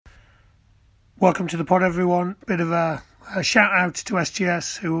Welcome to the pod, everyone. Bit of a shout out to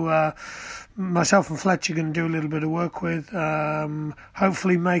SGS, who myself and Fletch are going to do a little bit of work with.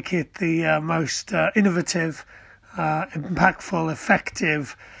 Hopefully make it the most innovative, impactful,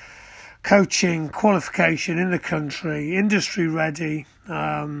 effective coaching qualification in the country, industry ready,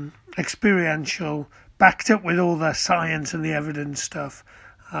 experiential, backed up with all the science and the evidence stuff.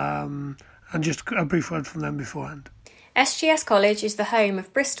 And just a brief word from them beforehand. SGS College is the home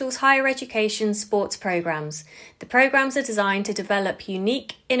of Bristol's higher education sports programmes. The programmes are designed to develop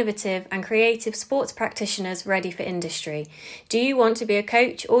unique, innovative and creative sports practitioners ready for industry. Do you want to be a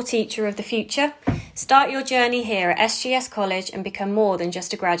coach or teacher of the future? Start your journey here at SGS College and become more than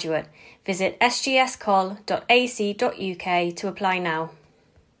just a graduate. Visit sgscol.ac.uk to apply now.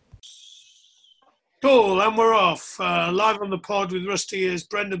 Cool, and we're off. Live on the pod with Rusty is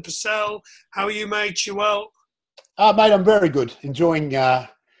Brendan Purcell. How are you, mate? You well? Mate, I'm very good. Enjoying the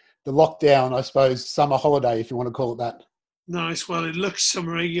lockdown, I suppose, summer holiday, if you want to call it that. Nice. Well, it looks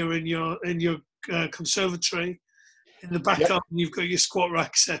summery. You're in your conservatory. In the back garden, you've got your squat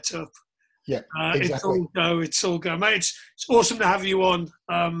rack set up. Yeah, exactly. It's all go. Mate, it's awesome to have you on.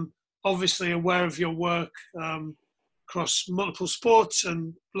 Obviously aware of your work across multiple sports,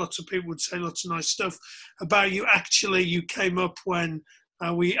 and lots of people would say lots of nice stuff about you. Actually, you came up when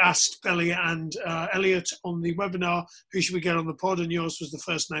we asked Belly and Elliot on the webinar, who should we get on the pod, and yours was the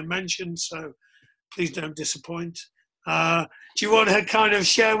first name mentioned, so please don't disappoint. Do you want to kind of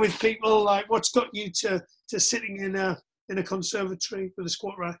share with people like what's got you to sitting in a conservatory with a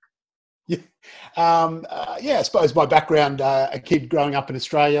squat rack? Yeah, I suppose my background, a kid growing up in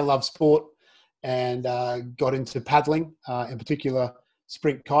Australia, loved sport and got into paddling, in particular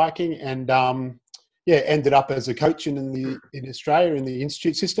sprint kayaking, and ended up as a coach in Australia in the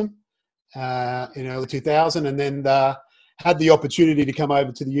institute system in early 2000, and then had the opportunity to come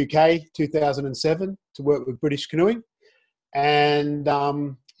over to the UK 2007 to work with British Canoeing, and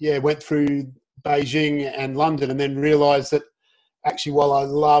went through Beijing and London, and then realised that actually, while I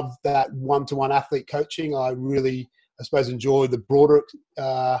love that one-to-one athlete coaching, I really, I suppose, enjoy the broader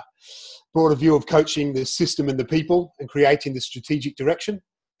view of coaching the system and the people and creating the strategic direction.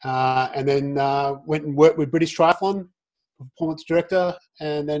 And then went and worked with British Triathlon, performance director,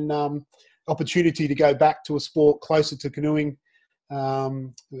 and then opportunity to go back to a sport closer to canoeing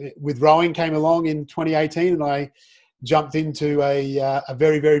with rowing came along in 2018, and I jumped into a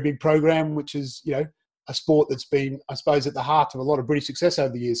very, very big program, which is, a sport that's been, I suppose, at the heart of a lot of British success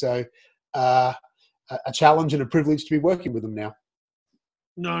over the years. So a challenge and a privilege to be working with them now.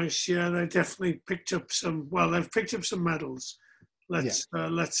 Nice, yeah, they definitely picked up some. Well, they've picked up some medals. Let's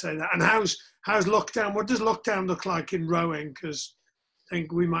say that. And how's lockdown? What does lockdown look like in rowing? Because I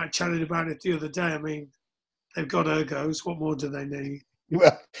think we might have chatted about it the other day. I mean, they've got ergos. What more do they need?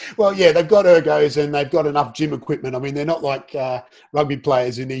 Well, yeah, they've got ergos and they've got enough gym equipment. I mean, they're not like rugby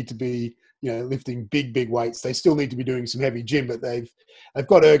players who need to be, lifting big weights. They still need to be doing some heavy gym, but they've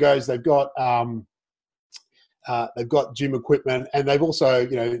got ergos. They've got gym equipment, and they've also,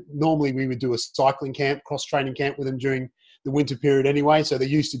 normally we would do a cycling camp, cross-training camp with them during the winter period anyway, so they're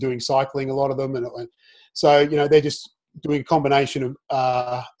used to doing cycling, a lot of them, and so they're just doing a combination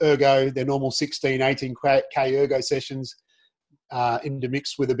of ergo, their normal 18k ergo sessions,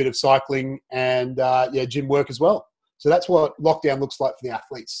 intermixed with a bit of cycling and gym work as well. So that's what lockdown looks like for the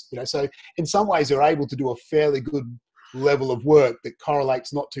athletes. So in some ways they're able to do a fairly good level of work that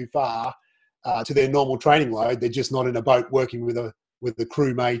correlates not too far to their normal training load. They're just not in a boat working with a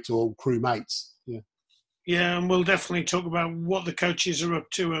crewmate or crewmates. Yeah, and we'll definitely talk about what the coaches are up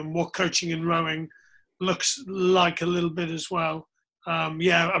to and what coaching and rowing looks like a little bit as well. I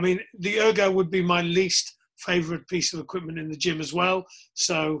mean, the ergo would be my least favourite piece of equipment in the gym as well.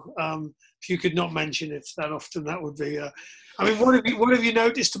 So if you could not mention it that often, that would be. I mean, what have you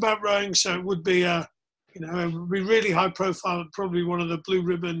noticed about rowing? So it would be it would be really high profile, probably one of the blue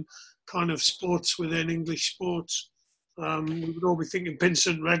ribbon kind of sports within English sports. We would all be thinking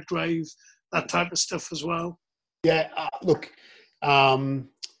Pinsent, Redgrave, that type of stuff as well. Yeah, look,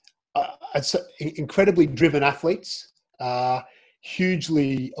 it's incredibly driven athletes,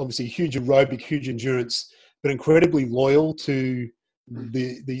 hugely, obviously, huge aerobic, huge endurance, but incredibly loyal to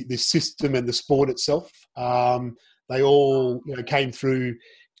the system and the sport itself. They all came through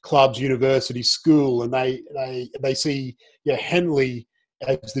clubs, university, school, and they see Henley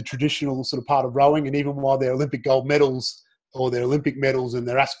as the traditional sort of part of rowing, and even while their Olympic gold medals or their Olympic medals and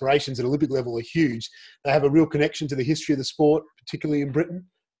their aspirations at Olympic level are huge, they have a real connection to the history of the sport, particularly in Britain,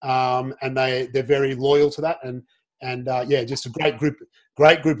 and they're very loyal to that, and just a great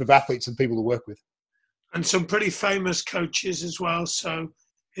group of athletes and people to work with. And some pretty famous coaches as well. So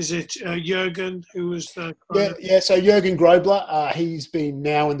Is it Jürgen who was the Yeah. So Jürgen Grobler, he's been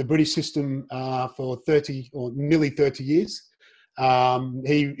now in the British system for 30 or nearly 30 years.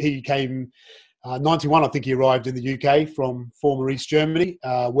 He came 91, I think he arrived in the UK from former East Germany,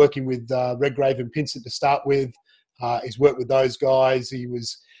 working with Redgrave and Pinsent to start with. He's worked with those guys. He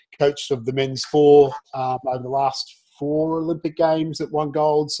was coach of the men's four over the last 4 Olympic Games that won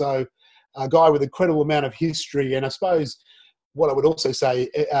gold. So a guy with an incredible amount of history. And I suppose what I would also say,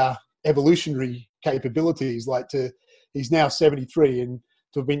 evolutionary capabilities, he's now 73 and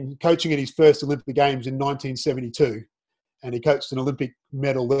to have been coaching in his first Olympic Games in 1972. And he coached an Olympic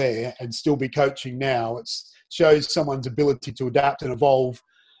medal there and still be coaching now. It shows someone's ability to adapt and evolve,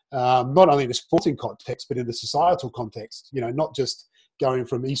 not only in a sporting context, but in a societal context. Not just going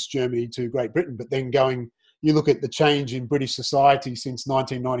from East Germany to Great Britain, but then you look at the change in British society since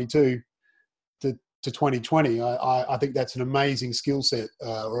 1992 to 2020. I think that's an amazing skill set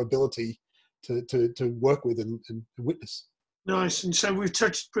or ability to work with and witness. Nice. And so we've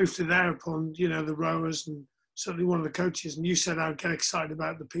touched briefly there upon, the rowers and certainly one of the coaches, and you said I would get excited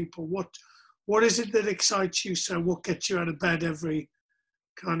about the people. What is it that excites you? So what gets you out of bed every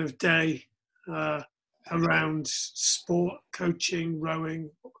kind of day around sport, coaching,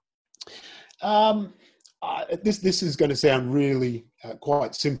 rowing? This is going to sound really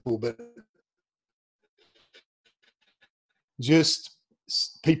quite simple, but just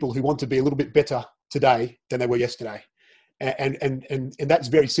people who want to be a little bit better today than they were yesterday. And that's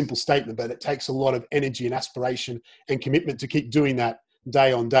a very simple statement, but it takes a lot of energy and aspiration and commitment to keep doing that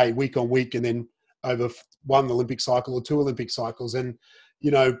day on day, week on week, and then over 1 Olympic cycle or 2 Olympic cycles. And,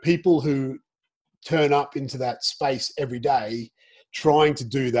 people who turn up into that space every day, trying to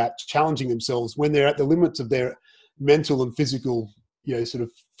do that, challenging themselves when they're at the limits of their mental and physical, sort of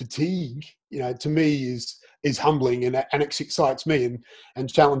fatigue, to me is humbling and it excites me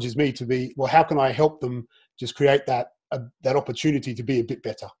and challenges me to be, well, how can I help them just create that opportunity to be a bit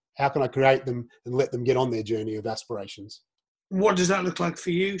better? How can I create them and let them get on their journey of aspirations? What does that look like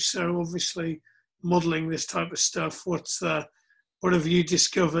for you? So obviously modelling this type of stuff, what have you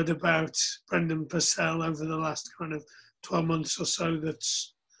discovered about Brendan Purcell over the last kind of 12 months or so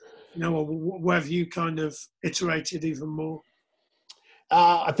that's, where have you kind of iterated even more?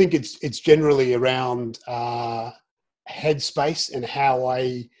 I think it's generally around headspace and how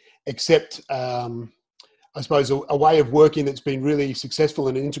I accept I suppose, a way of working that's been really successful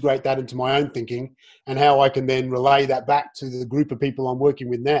and integrate that into my own thinking, and how I can then relay that back to the group of people I'm working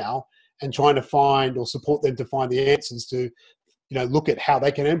with now and trying to find or support them to find the answers to, look at how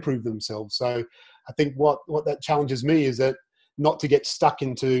they can improve themselves. So I think what that challenges me is that not to get stuck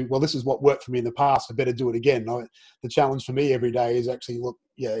into, well, this is what worked for me in the past, I better do it again. The challenge for me every day is actually, look,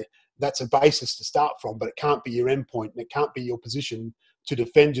 that's a basis to start from, but it can't be your end point and it can't be your position to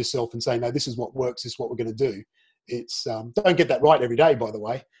defend yourself and say, no, this is what works, this is what we're going to do. It's don't get that right every day, by the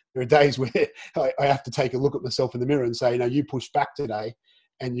way. There are days where I have to take a look at myself in the mirror and say, you pushed back today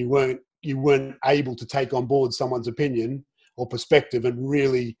and you weren't able to take on board someone's opinion or perspective and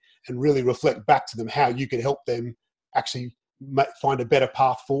really reflect back to them how you could help them actually find a better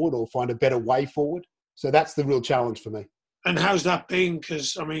path forward or find a better way forward. So that's the real challenge for me. And how's that been?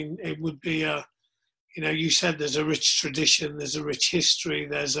 Because, it would be you said there's a rich tradition, there's a rich history,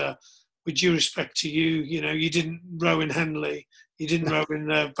 with due respect to you, you didn't row in Henley, you didn't row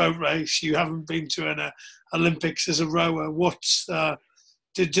in a boat race, you haven't been to an Olympics as a rower.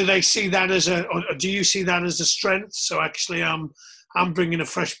 Do they see that or do you see that as a strength? So actually I'm bringing a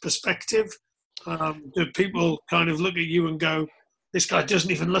fresh perspective. Do people kind of look at you and go, this guy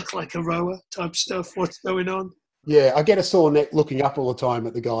doesn't even look like a rower type stuff? What's going on? Yeah, I get a sore neck looking up all the time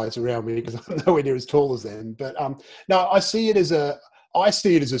at the guys around me because I'm nowhere near as tall as them. But no, I see it as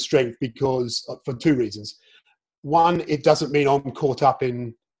a strength because for 2 reasons. One, it doesn't mean I'm caught up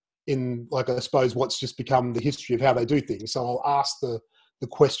in like, I suppose, what's just become the history of how they do things. So I'll ask the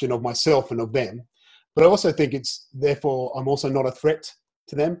question of myself and of them. But I also think therefore I'm also not a threat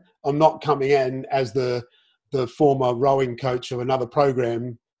to them. I'm not coming in as the former rowing coach of another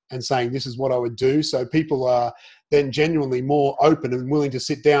program and saying this is what I would do. So people are then genuinely more open and willing to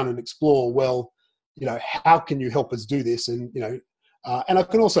sit down and explore, well, how can you help us do this? And, and I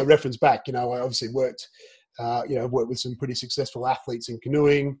can also reference back, I obviously worked, I've worked with some pretty successful athletes in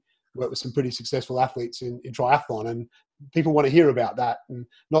canoeing, worked with some pretty successful athletes in triathlon, and people want to hear about that. And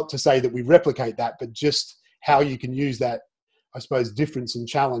not to say that we replicate that, but just how you can use that, I suppose, difference and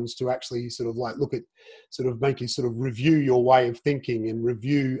challenge to actually sort of like look at, sort of make you sort of review your way of thinking and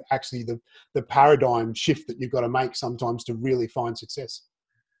review actually the paradigm shift that you've got to make sometimes to really find success.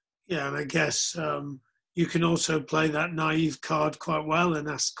 Yeah, and I guess you can also play that naive card quite well and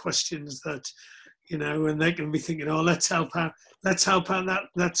ask questions that, and they can be thinking, oh, let's help out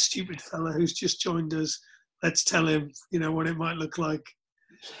that stupid fella who's just joined us. Let's tell him, what it might look like.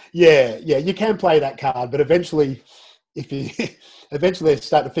 Yeah, you can play that card, but eventually, if you eventually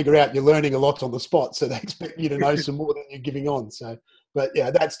start to figure out you're learning a lot on the spot, so they expect you to know some more than you're giving on. So, but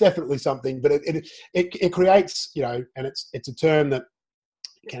yeah, that's definitely something. But it creates, and it's a term that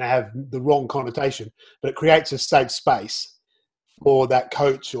can have the wrong connotation, but it creates a safe space for that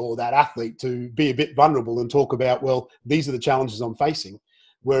coach or that athlete to be a bit vulnerable and talk about, well, these are the challenges I'm facing.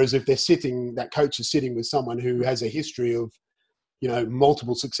 Whereas if that coach is sitting with someone who has a history of,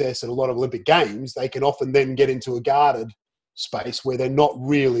 multiple success at a lot of Olympic Games, they can often then get into a guarded space where they're not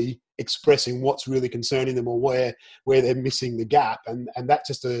really expressing what's really concerning them or where they're missing the gap. And that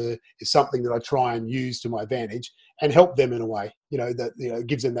just is something that I try and use to my advantage and help them in a way, that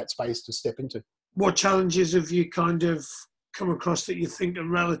gives them that space to step into. What challenges have you kind of come across that you think are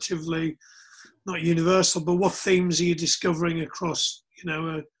relatively not universal, but what themes are you discovering across,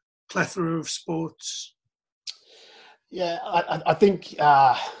 a plethora of sports? Yeah, I think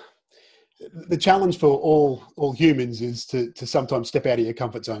the challenge for all humans is to sometimes step out of your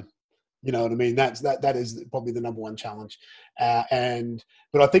comfort zone. You know what I mean? That is probably the number one challenge.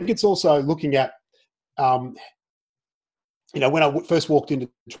 But I think it's also looking at, when I first walked into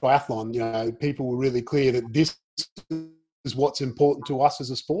triathlon, people were really clear that this is what's important to us as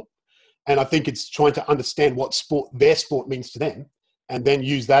a sport. And I think it's trying to understand what their sport means to them, and then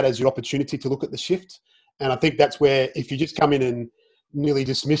use that as your opportunity to look at the shift. And I think that's where, if you just come in and nearly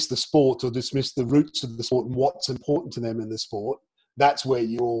dismiss the sport or dismiss the roots of the sport and what's important to them in the sport, that's where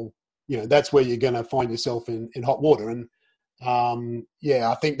that's where you're going to find yourself in hot water. And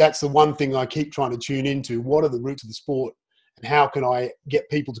I think that's the one thing I keep trying to tune into. What are the roots of the sport, and how can I get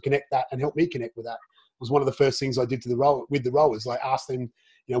people to connect that and help me connect with that? It was one of the first things I did with the rowers. I asked them,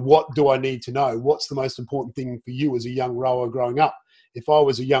 what do I need to know? What's the most important thing for you as a young rower growing up? If I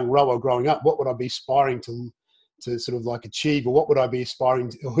was a young rower growing up, what would I be aspiring to sort of like achieve, or what would I be aspiring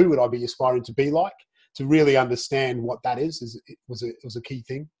to, or who would I be aspiring to be like? To really understand what that it was a key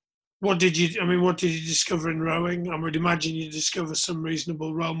thing. What did you discover in rowing? I would imagine you discover some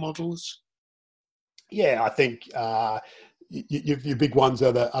reasonable role models. Yeah, I think your big ones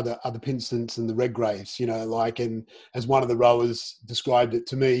are the Pinstons and the Redgraves, and as one of the rowers described it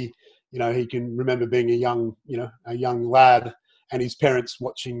to me, he can remember being a young lad and his parents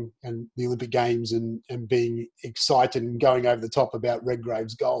watching and the Olympic Games and being excited and going over the top about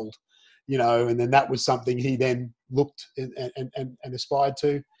Redgrave's gold, and then that was something he then looked and aspired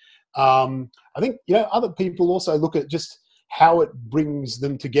to. I think, other people also look at just how it brings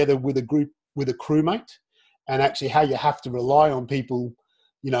them together with a group, with a crewmate, and actually how you have to rely on people,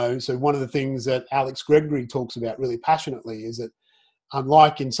 So one of the things that Alex Gregory talks about really passionately is that,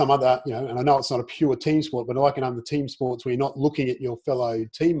 unlike in some other, and I know it's not a pure team sport, but like in other team sports where you're not looking at your fellow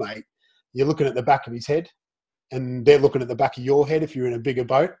teammate, you're looking at the back of his head and they're looking at the back of your head if you're in a bigger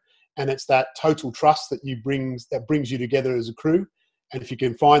boat. And it's that total trust that brings you together as a crew. And if you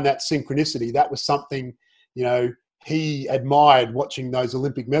can find that synchronicity, that was something, he admired watching those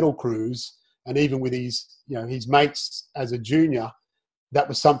Olympic medal crews. And even with his mates as a junior, that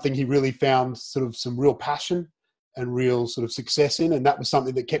was something he really found sort of some real passion and real sort of success in, and that was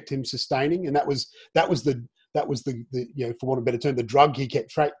something that kept him sustaining. And that was the for want of a better term, the drug he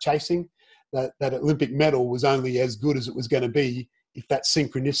kept chasing. That Olympic medal was only as good as it was going to be if that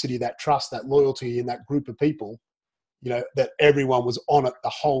synchronicity, that trust, that loyalty in that group of people, that everyone was on it, the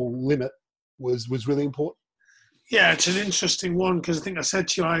whole limit was really important. Yeah, it's an interesting one because I think I said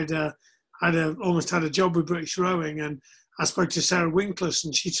to you I almost had a job with British Rowing, and I spoke to Sarah Winkless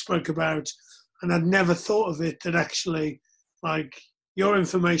and she spoke about, and I'd never thought of it, that actually, like, your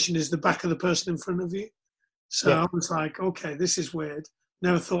information is the back of the person in front of you. So yeah. I was like, okay, this is weird.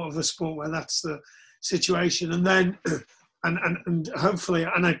 Never thought of a sport where that's the situation. And then, and hopefully,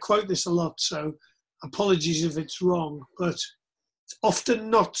 and I quote this a lot, so apologies if it's wrong, but it's often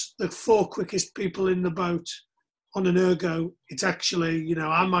not the 4 quickest people in the boat on an ergo. It's actually,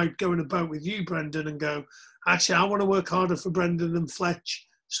 I might go in a boat with you, Brendan, and go, actually, I want to work harder for Brendan than Fletch.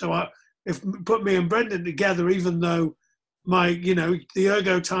 So if put me and Brendan together, even though my, the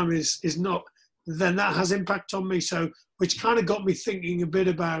ergo time is not, then that has impact on me. So, which kind of got me thinking a bit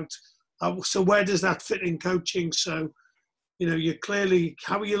about, so where does that fit in coaching? So, you're clearly,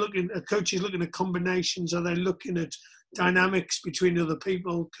 how are you looking at, coaches looking at combinations? Are they looking at dynamics between other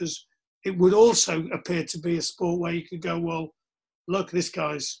people? Because it would also appear to be a sport where you could go, well, look, this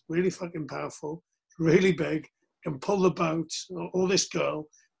guy's really fucking powerful, really big, can pull the boat, or this girl,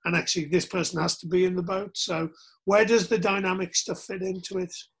 and actually this person has to be in the boat. So where does the dynamic stuff fit into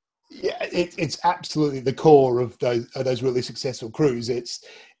it? Yeah, it's absolutely the core of those really successful crews. It's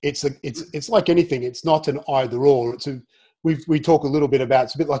like anything. It's not an either or. We talk a little bit about,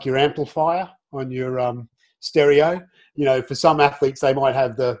 it's a bit like your amplifier on your stereo. You know, for some athletes, they might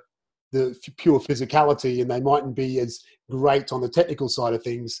have the pure physicality and they mightn't be as great on the technical side of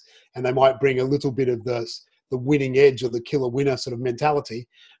things, and they might bring a little bit of the winning edge or the killer winner sort of mentality,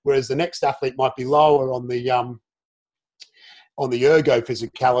 whereas the next athlete might be lower on the ergo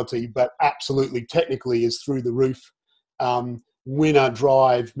physicality, but absolutely technically is through the roof. Winner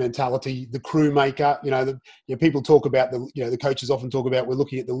drive mentality, the crew maker. People talk about the coaches often talk about, we're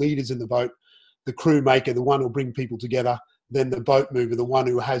looking at the leaders in the boat, the crew maker, the one who'll bring people together, then the boat mover, the one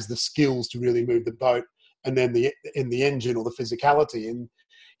who has the skills to really move the boat, and then the engine or the physicality. And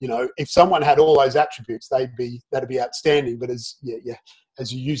if someone had all those attributes, that'd be outstanding. But as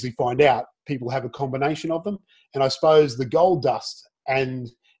you usually find out, people have a combination of them. And I suppose the gold dust, and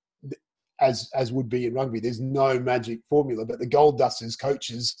as would be in rugby, there's no magic formula, but the gold dust is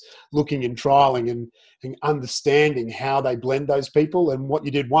coaches looking and trialing and understanding how they blend those people, and what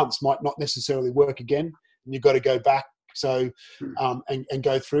you did once might not necessarily work again, and you've got to go back. So and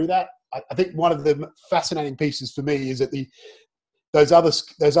go through that. I think one of the fascinating pieces for me is that those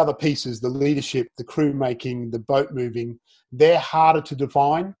other pieces, the leadership, the crew making, the boat moving, they're harder to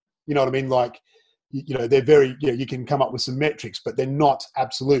define. You know what I mean? Like, they're very, you can come up with some metrics, but they're not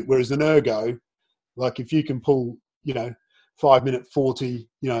absolute. Whereas an ergo, like if you can pull, 5-minute 40,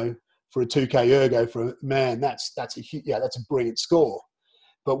 for a 2K ergo for a man, that's a brilliant score.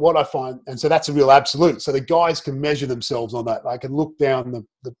 But what I find, and so that's a real absolute. So the guys can measure themselves on that. They can look down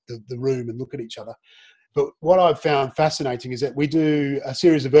the room and look at each other. But what I've found fascinating is that we do a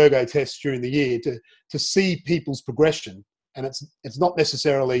series of ergo tests during the year to see people's progression. And it's not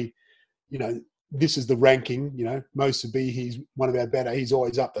necessarily, this is the ranking, Mo Sabi, he's one of our better, he's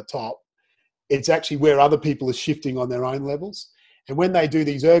always up the top. It's actually where other people are shifting on their own levels. And when they do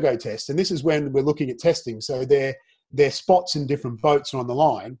these ergo tests, and this is when we're looking at testing, so their spots in different boats are on the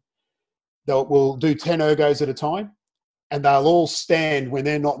line, we'll do 10 ergos at a time, and they'll all stand when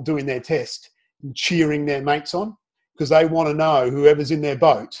they're not doing their test and cheering their mates on, because they want to know whoever's in their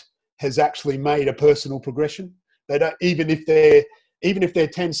boat has actually made a personal progression. They don't, even if they're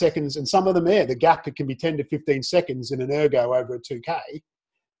 10 seconds, and some of them the gap, it can be 10 to 15 seconds in an ergo over a 2K,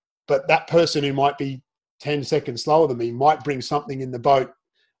 but that person who might be 10 seconds slower than me might bring something in the boat,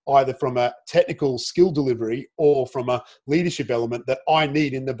 either from a technical skill delivery or from a leadership element that I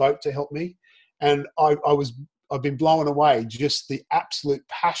need in the boat to help me. And I've been blown away, just the absolute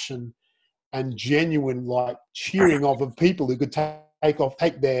passion and genuine cheering of people who could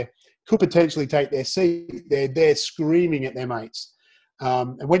could potentially take their seat. They're screaming at their mates.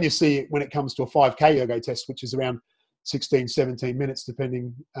 And when you see it, when it comes to a 5K ergo test, which is around 16, 17 minutes,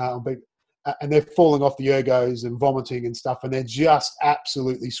 depending on people, and they're falling off the ergos and vomiting and stuff, and they're just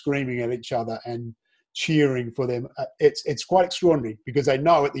absolutely screaming at each other and cheering for them. It's quite extraordinary, because they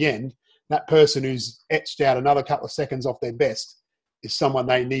know at the end, that person who's etched out another couple of seconds off their best is someone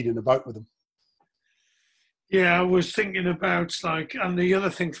they need in the boat with them. Yeah, I was thinking about and the other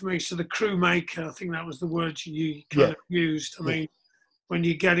thing for me, so the crew maker, I think that was the word you kind of used. I mean, when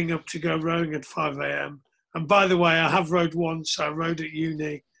you're getting up to go rowing at 5 a.m. And by the way, I have rowed once. I rowed at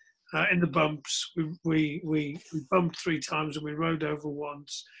uni. In the bumps, we bumped 3 times and we rode over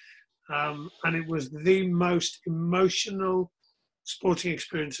once, and it was the most emotional sporting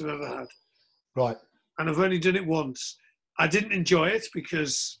experience I've ever had. Right. And I've only done it once. I didn't enjoy it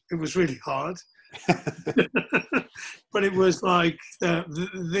because it was really hard, but it was like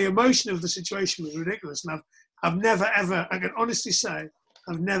the emotion of the situation was ridiculous. And I've never ever, I can honestly say,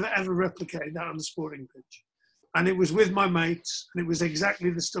 I've never ever replicated that on the sporting pitch. And it was with my mates, and it was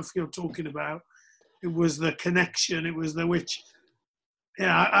exactly the stuff you're talking about. It was the connection. It was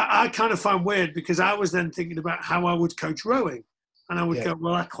I kind of find weird, because I was then thinking about how I would coach rowing. And I would go,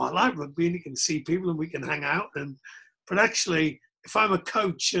 well, I quite like rugby, and you can see people and we can hang out. But actually, if I'm a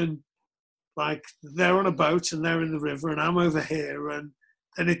coach and they're on a boat and they're in the river and I'm over here, and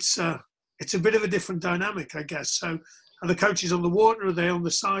then it's a bit of a different dynamic, I guess. So, are the coaches on the water? Are they on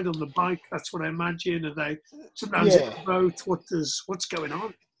the side, on the bike? That's what I imagine. Are they sometimes in the boat? What's going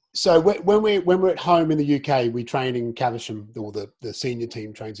on? So when we're at home in the UK, we train in Caversham, or the senior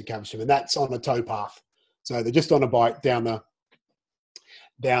team trains in Caversham, and that's on a towpath. So they're just on a bike down the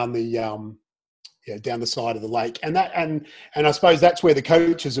side of the lake, and I suppose that's where the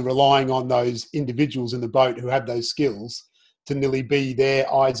coaches are relying on those individuals in the boat who have those skills to nearly be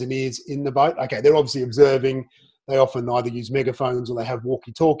their eyes and ears in the boat. Okay, they're obviously observing, they often either use megaphones or they have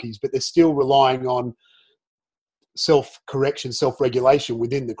walkie-talkies, but they're still relying on self-correction, self-regulation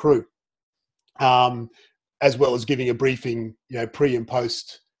within the crew, as well as giving a briefing, pre and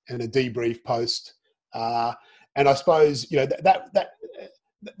post, and a debrief post. And I suppose,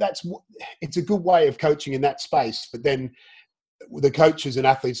 that's it's a good way of coaching in that space. But then the coaches and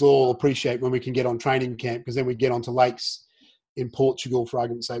athletes all appreciate when we can get on training camp, because then we get onto lakes in Portugal, for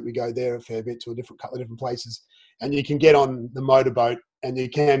argument's sake. We go there a fair bit to a couple of different places, and you can get on the motorboat and you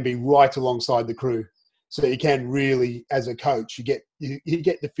can be right alongside the crew. So you can really, as a coach, you get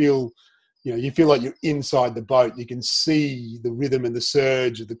to feel, you feel like you're inside the boat. You can see the rhythm and the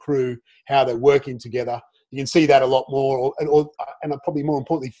surge of the crew, how they're working together. You can see that a lot more, and probably more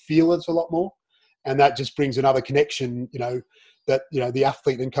importantly, feel it a lot more. And that just brings another connection, that the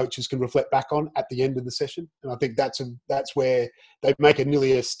athlete and coaches can reflect back on at the end of the session. And I think that's where they make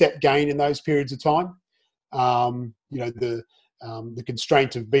nearly a step gain in those periods of time. The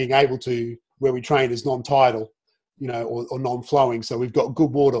constraint of being able to, where we train is non-tidal, or non-flowing. So we've got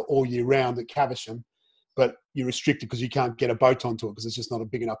good water all year round at Caversham, but you're restricted because you can't get a boat onto it because it's just not a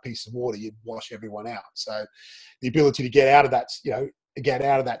big enough piece of water. You'd wash everyone out. So the ability to get out of that,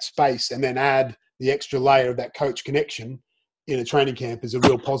 space and then add the extra layer of that coach connection in a training camp is a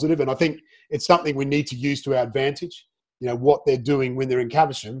real positive. And I think it's something we need to use to our advantage. What they're doing when they're in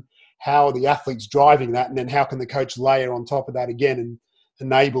Caversham, how are the athletes driving that, and then how can the coach layer on top of that again and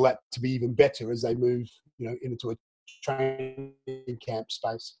enable that to be even better as they move, into a training camp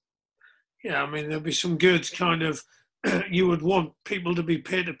space. Yeah, I mean, there'll be some good kind of, you would want people to be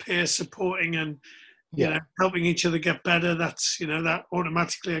peer-to-peer supporting and, helping each other get better. That's, that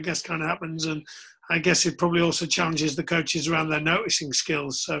automatically, I guess, kind of happens. And I guess it probably also challenges the coaches around their noticing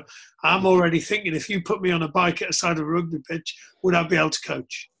skills. So I'm already thinking, if you put me on a bike at the side of a rugby pitch, would I be able to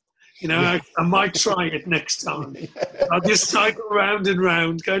coach? I might try it next time. I'll just cycle round and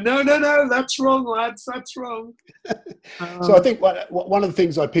round, go, no, that's wrong, lads, that's wrong. So I think one of the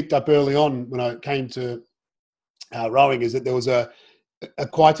things I picked up early on when I came to rowing is that there was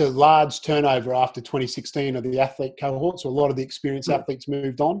quite a large turnover after 2016 of the athlete cohort. So a lot of the experienced athletes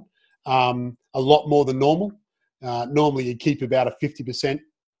moved on, a lot more than normal. Normally you keep about a 50%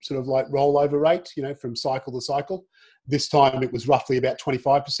 sort of like rollover rate, from cycle to cycle. This time it was roughly about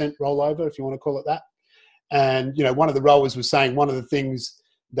 25% rollover, if you want to call it that. And, one of the rowers was saying one of the things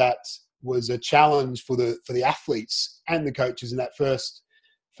that was a challenge for the athletes and the coaches in that first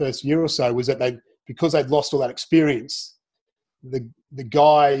year or so was that because they'd lost all that experience, the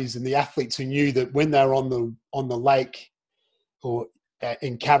guys and the athletes who knew that when they were on the lake or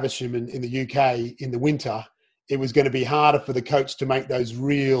in Caversham in the UK in the winter, it was going to be harder for the coach to make those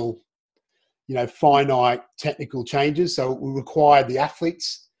real, finite technical changes. So it required the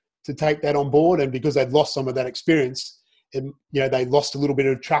athletes to take that on board. And because they'd lost some of that experience, they lost a little bit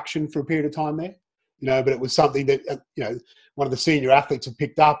of traction for a period of time there, but it was something that, one of the senior athletes had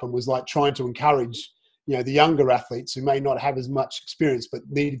picked up and was like trying to encourage, the younger athletes who may not have as much experience, but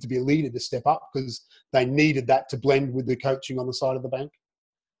needed to be a leader to step up because they needed that to blend with the coaching on the side of the bank.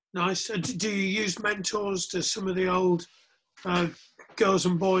 Nice. Do you use mentors? To some of the old girls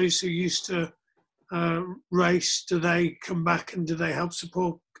and boys who used to race, do they come back and do they help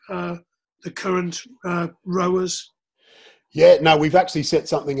support the current rowers? Yeah, no, we've actually set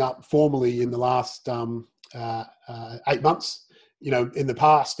something up formally in the last 8 months. In the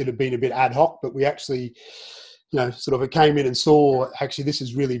past it had been a bit ad hoc, but we actually, sort of came in and saw actually this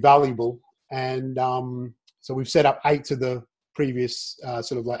is really valuable. And so we've set up 8 of the previous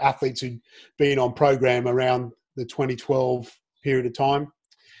sort of like athletes who'd been on program around the 2012 period of time.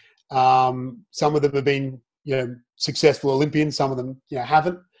 Some of them have been, successful Olympians. Some of them,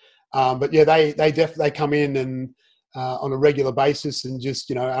 haven't. But yeah, they definitely come in and on a regular basis and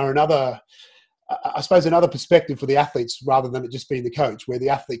just, are another perspective for the athletes rather than it just being the coach, where the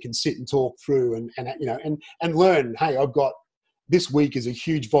athlete can sit and talk through and learn. Hey, I've got this week is a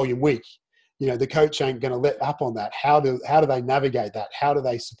huge volume week. The coach ain't going to let up on that. How do they navigate that? How do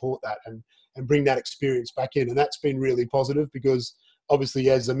they support that and bring that experience back in? And that's been really positive because obviously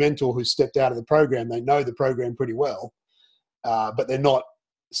as a mentor who stepped out of the program, they know the program pretty well, but they're not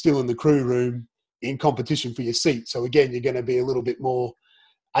still in the crew room in competition for your seat. So again, you're going to be a little bit more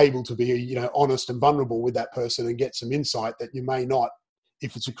able to be, honest and vulnerable with that person and get some insight that you may not,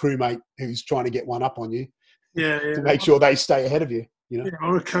 if it's a crewmate who's trying to get one up on you, to make sure they stay ahead of you.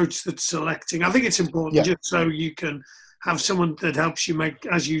 Or a coach that's selecting. I think it's important just so you can have someone that helps you make,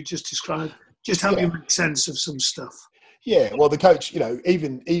 as you just described, just help you make sense of some stuff. Yeah, well, the coach,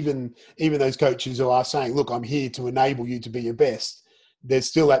 even those coaches who are saying, look, I'm here to enable you to be your best, there's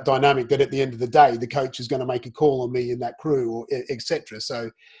still that dynamic that at the end of the day, the coach is going to make a call on me in that crew, or etc. So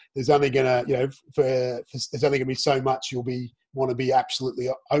there's only going to, there's only going to be so much you'll want to be absolutely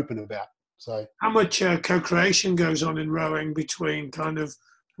open about. So how much co-creation goes on in rowing between kind of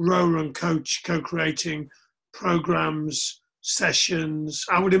rower and coach co-creating programs, sessions?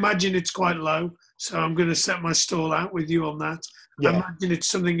 I would imagine it's quite low, so I'm going to set my stall out with you on that. Yeah. I imagine it's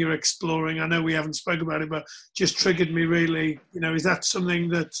something you're exploring. I know we haven't spoke about it, but just triggered me really. Is that something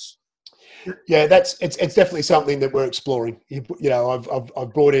that's... Yeah, it's definitely something that we're exploring.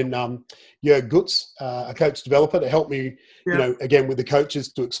 I've brought in Jörg Gutz, a coach developer, to help me, again with the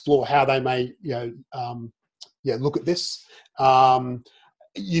coaches to explore how they may, look at this.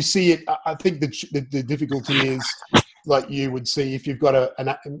 You see it. I think the difficulty is, like you would see if you've got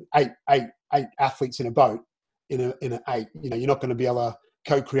eight athletes in a boat, in an eight. You're not going to be able to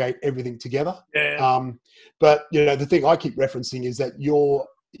co-create everything together. Yeah. But the thing I keep referencing is that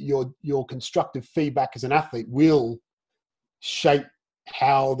your constructive feedback as an athlete will shape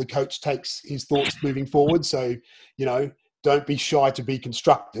how the coach takes his thoughts moving forward. So, don't be shy to be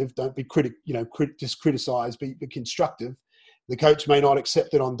constructive. Don't be just criticize, be constructive. The coach may not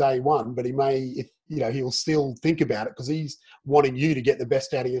accept it on day one, but he may, he'll still think about it because he's wanting you to get the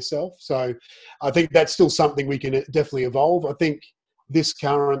best out of yourself. So I think that's still something we can definitely evolve. I think this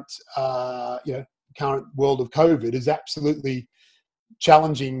current world of COVID is absolutely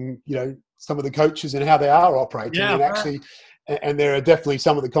challenging, some of the coaches and how they are operating. Yeah, and there are definitely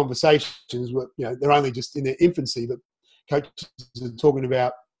some of the conversations where, they're only just in their infancy, but coaches are talking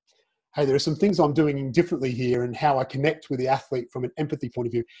about, hey, there are some things I'm doing differently here, and how I connect with the athlete from an empathy point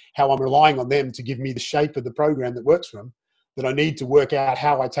of view, how I'm relying on them to give me the shape of the program that works for them, that I need to work out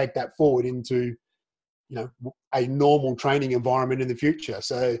how I take that forward into, a normal training environment in the future.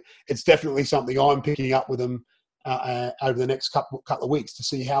 So it's definitely something I'm picking up with them over the next couple of weeks to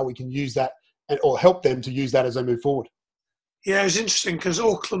see how we can use that or help them to use that as they move forward. Yeah, it's interesting because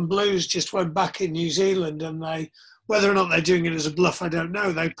Auckland Blues just went back in New Zealand, and whether or not they're doing it as a bluff, I don't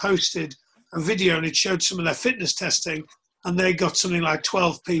know. They posted a video and it showed some of their fitness testing, and they got something like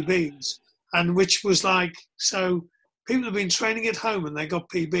 12 PBs, and which was like, so people have been training at home and they got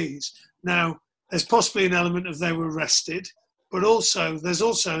PBs. Now, there's possibly an element of they were rested, but also there's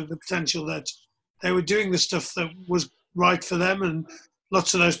also the potential that they were doing the stuff that was right for them, and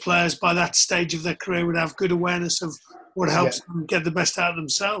lots of those players by that stage of their career would have good awareness of what helps them get the best out of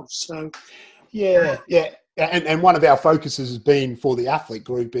themselves. So, yeah. And one of our focuses has been for the athlete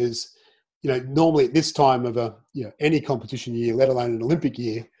group is, normally at this time of any competition year, let alone an Olympic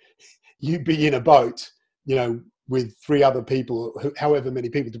year, you'd be in a boat, with three other people, however many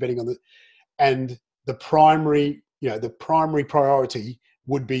people, depending on and the primary priority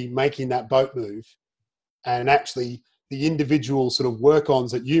would be making that boat move, and actually the individual sort of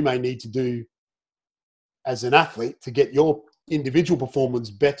work-ons that you may need to do as an athlete to get your individual performance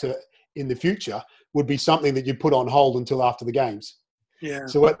better in the future would be something that you put on hold until after the games. Yeah.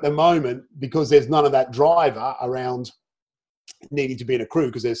 So at the moment, because there's none of that driver around needing to be in a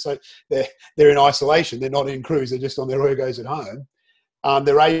crew, because they're in isolation, they're not in crews, they're just on their ergos at home.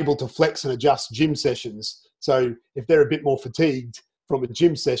 They're able to flex and adjust gym sessions. So if they're a bit more fatigued from a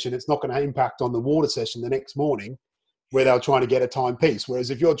gym session, it's not going to impact on the water session the next morning where they're trying to get a timepiece. Whereas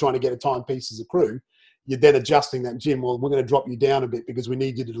if you're trying to get a timepiece as a crew, you're then adjusting that gym. Well, we're going to drop you down a bit because we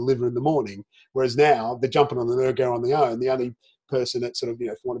need you to deliver in the morning. Whereas now they're jumping on the ergo on their own. The only person that sort of,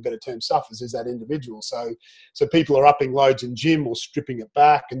 for want of a better term, suffers is that individual. So people are upping loads in gym or stripping it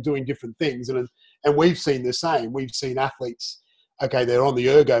back and doing different things. And we've seen the same. We've seen athletes, okay, they're on the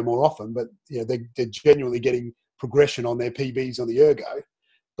ergo more often, but they're genuinely getting progression on their PBs on the ergo.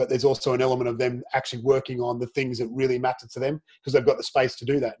 But there's also an element of them actually working on the things that really matter to them because they've got the space to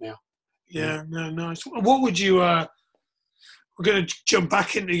do that now. Yeah, no, nice. What would you, we're going to jump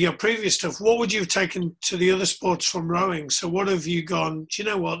back into your previous stuff. What would you have taken to the other sports from rowing? So what have you gone, do you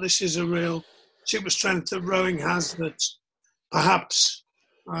know what, this is a real super strength that rowing has that perhaps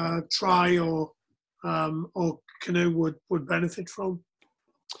tri or canoe would benefit from?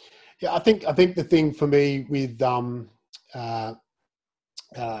 Yeah, I think the thing for me with,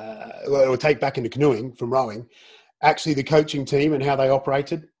 we'll take back into canoeing from rowing, actually the coaching team and how they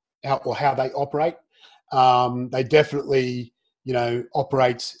operated, how they operate. They definitely,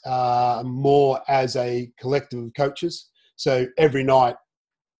 operate more as a collective of coaches. So every night,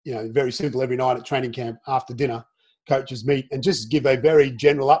 very simple, every night at training camp after dinner, coaches meet and just give a very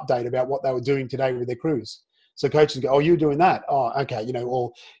general update about what they were doing today with their crews. So coaches go, oh, you're doing that? Oh, okay.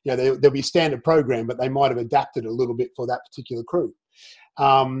 There'll be a standard program, but they might have adapted a little bit for that particular crew.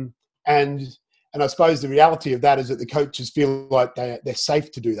 And And I suppose the reality of that is that the coaches feel like they're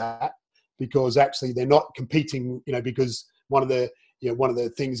safe to do that, because actually they're not competing, because one of the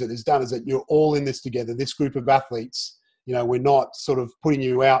things that is done is that you're all in this together, this group of athletes. We're not sort of putting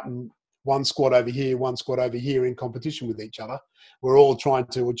you out and one squad over here, one squad over here in competition with each other. We're all trying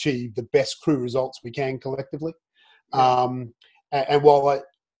to achieve the best crew results we can collectively. Yeah. And while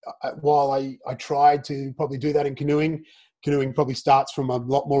I tried to probably do that in canoeing probably starts from a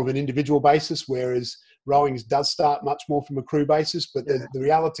lot more of an individual basis, whereas rowing does start much more from a crew basis. But the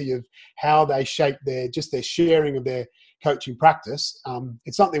reality of how they shape their sharing of their coaching practice,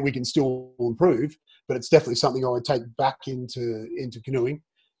 it's something we can still improve, but it's definitely something I would take back into canoeing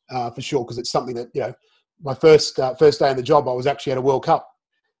for sure, because it's something that, my first day on the job, I was actually at a World Cup,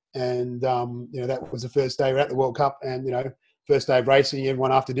 and that was the first day we're at the World Cup, and first day of racing,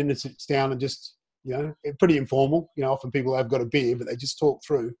 everyone after dinner sits down and just pretty informal. Often people have got a beer, but they just talk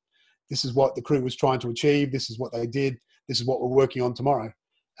through, this is what the crew was trying to achieve, this is what they did, this is what we're working on tomorrow.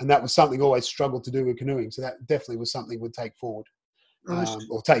 And that was something I always struggled to do with canoeing. So that definitely was something we'd take forward,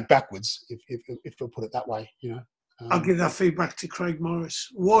 or take backwards, if we'll put it that way. I'll give that feedback to Craig Morris.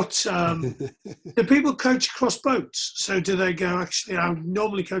 What do people coach across boats? So do they go, actually, I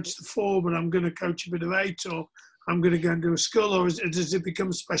normally coach the 4, but I'm going to coach a bit of 8, or I'm going to go and do a scull, or does it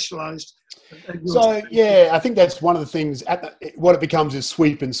become specialised? So, yeah, I think that's one of the things. What it becomes is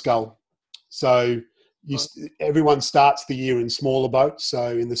sweep and scull. So everyone starts the year in smaller boats.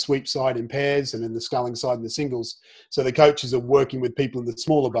 So in the sweep side in pairs, and in the sculling side in the singles. So the coaches are working with people in the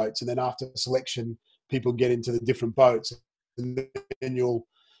smaller boats, and then after selection, people get into the different boats, and then you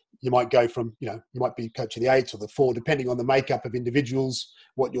might go from, you might be coaching the 8 or the 4, depending on the makeup of individuals,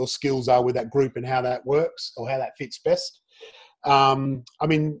 what your skills are with that group and how that works or how that fits best. Some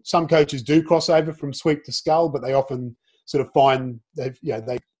coaches do cross over from sweep to scull, but they often sort of find they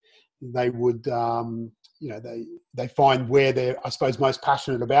find where they're, I suppose, most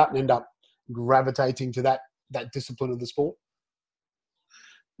passionate about, and end up gravitating to that discipline of the sport.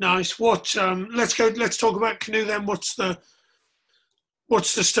 Nice. Let's talk about canoe then. What's the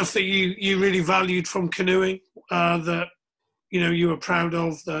stuff that you really valued from canoeing, that you were proud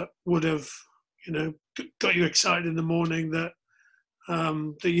of, that would have got you excited in the morning, that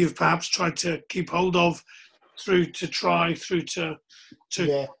you've perhaps tried to keep hold of through to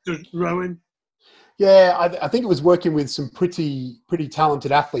rowing? Yeah, I think it was working with some pretty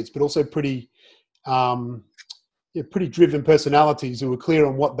talented athletes, but also pretty driven personalities who were clear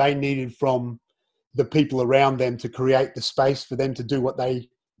on what they needed from the people around them to create the space for them to do what they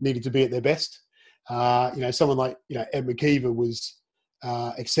needed to be at their best. Someone like, Ed McKeever was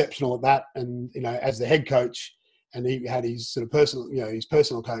exceptional at that. And, as the head coach, and he had his sort of personal, his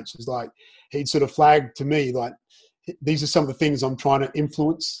personal coach was like, he'd sort of flagged to me, like, these are some of the things I'm trying to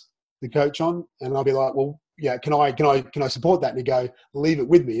influence the coach on. And I'll be like, well, yeah, can I support that? And he'd go, leave it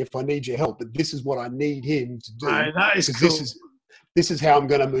with me if I need your help, but this is what I need him to do. Right, that is cool. This is how I'm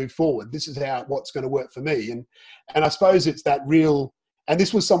going to move forward. This is what's going to work for me. And I suppose it's that real, and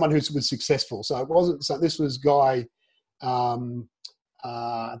this was someone who was successful. So it wasn't, so this was Guy,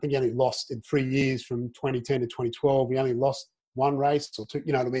 I think he only lost in 3 years from 2010 to 2012. He only lost 1 race or 2,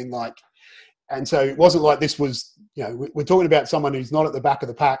 you know what I mean? Like, and so it wasn't like this was, we're talking about someone who's not at the back of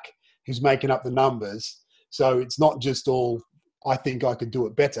the pack, who's making up the numbers. So it's not just all, I think I could do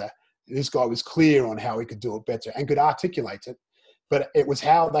it better. This guy was clear on how he could do it better and could articulate it. But it was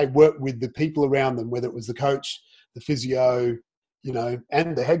how they worked with the people around them, whether it was the coach, the physio,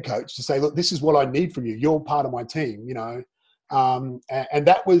 and the head coach, to say, look, this is what I need from you. You're part of my team, and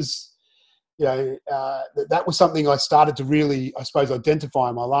that was, that was something I started to really, I suppose, identify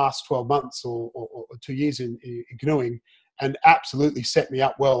in my last 12 months or 2 years in canoeing, and absolutely set me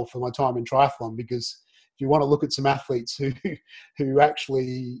up well for my time in triathlon. Because if you want to look at some athletes who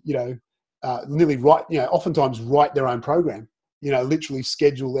actually, nearly write, oftentimes write their own program, literally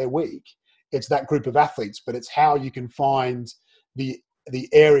schedule their week, it's that group of athletes. But it's how you can find the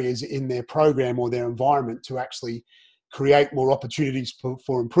areas in their program or their environment to actually create more opportunities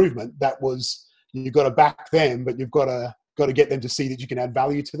for improvement. That was, you've got to back them, but you've got to get them to see that you can add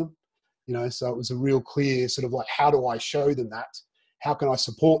value to them. So it was a real clear sort of like, how do I show them that? How can I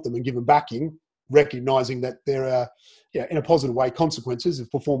support them and give them backing, recognizing that there are, in a positive way, consequences if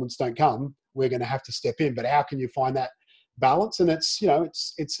performance don't come. We're going to have to step in, but how can you find that balance? And it's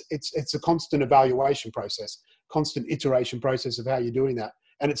a constant evaluation process, constant iteration process of how you're doing that,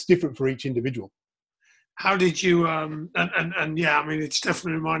 and it's different for each individual. How did you it's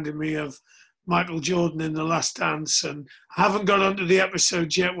definitely reminded me of Michael Jordan in The Last Dance, and I haven't got onto the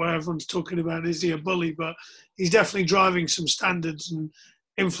episodes yet where everyone's talking about, is he a bully, but he's definitely driving some standards, and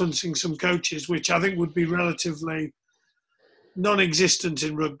influencing some coaches, which I think would be relatively non-existent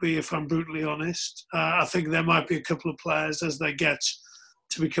in rugby, if I'm brutally honest. I think there might be a couple of players as they get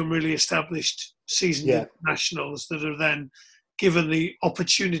to become really established seasoned internationals that are then given the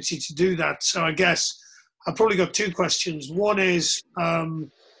opportunity to do that. So I guess I've probably got two questions. One is,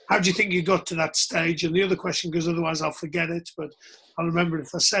 how do you think you got to that stage? And the other question, because otherwise I'll forget it, but I'll remember it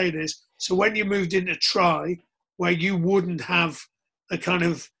if I say it, is, so when you moved into try, where you wouldn't have a kind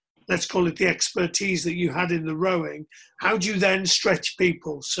of, let's call it the expertise that you had in the rowing, how do you then stretch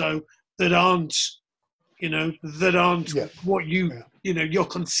people so that aren't what you're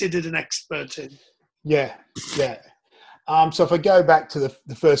considered an expert in? Yeah. So if I go back to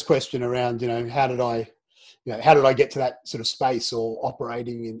the first question around, how did I get to that sort of space or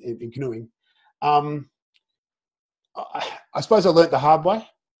operating in canoeing? I suppose I learnt the hard way.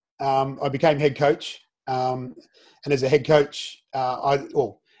 I became head coach, and as a head coach,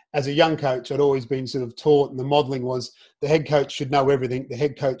 as a young coach, I'd always been sort of taught, and the modelling was the head coach should know everything, the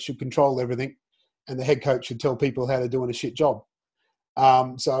head coach should control everything, and the head coach should tell people how they're doing a shit job.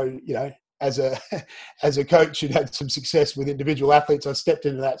 So as a coach who'd had some success with individual athletes, I stepped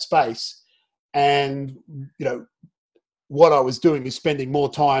into that space, and what I was doing is spending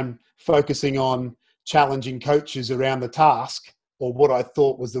more time focusing on challenging coaches around the task, or what I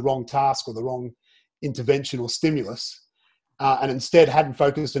thought was the wrong task or the wrong intervention or stimulus, and instead hadn't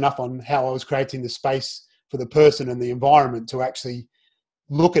focused enough on how I was creating the space for the person and the environment to actually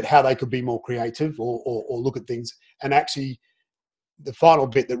look at how they could be more creative or look at things. And actually, the final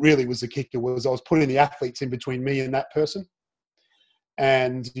bit that really was the kicker was I was putting the athletes in between me and that person.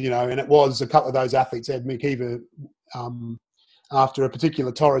 And, and it was a couple of those athletes, Ed McKeever, after a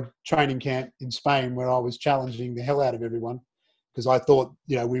particular torrid training camp in Spain where I was challenging the hell out of everyone, because I thought,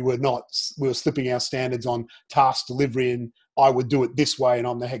 we were slipping our standards on task delivery, and I would do it this way, and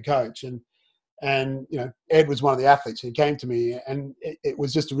I'm the head coach. And Ed was one of the athletes, and he came to me, and it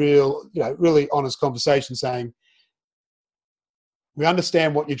was just a real, really honest conversation saying, we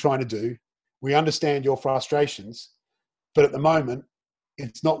understand what you're trying to do. We understand your frustrations, but at the moment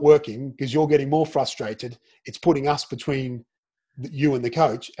it's not working because you're getting more frustrated. It's putting us between you and the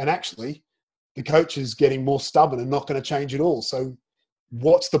coach. And actually the coach is getting more stubborn and not going to change at all. So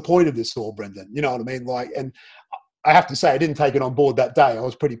what's the point of this all, Brendan? You know what I mean? And I have to say, I didn't take it on board that day. I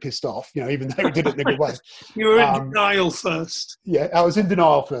was pretty pissed off, even though we did it in a good way. You were in denial first. Yeah, I was in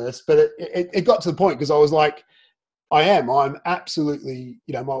denial first, but it got to the point because I was like, I'm absolutely,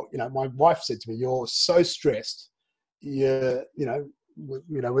 my wife said to me, you're so stressed.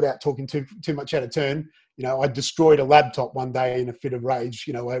 Without talking too much out of turn, I destroyed a laptop one day in a fit of rage,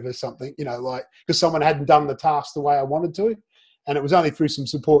 over something, because someone hadn't done the task the way I wanted to. And it was only through some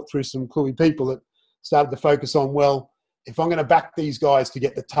support, through some cluey people that started to focus on, well, if I'm going to back these guys to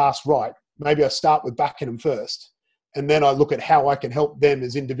get the task right, maybe I start with backing them first. And then I look at how I can help them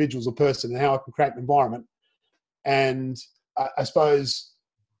as individuals or person and how I can create an environment. And I suppose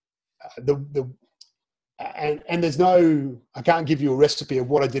and there's no, I can't give you a recipe of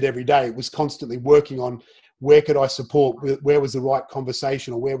what I did every day. It was constantly working on where could I support, where was the right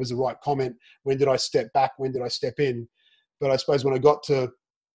conversation or where was the right comment, when did I step back, when did I step in. But I suppose when I got to,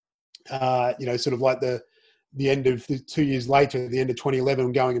 sort of like the end of 2 years later, the end of 2011,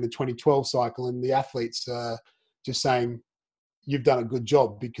 I'm going into 2012 cycle, and the athletes just saying, you've done a good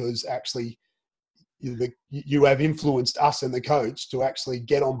job because actually you have influenced us and the coach to actually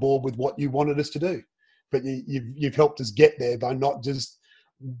get on board with what you wanted us to do. But you've helped us get there by not just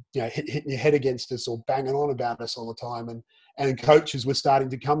hitting your head against us or banging on about us all the time. And coaches were starting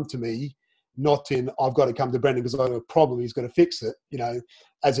to come to me, not in I've got to come to Brendan because I have a problem, he's got to fix it.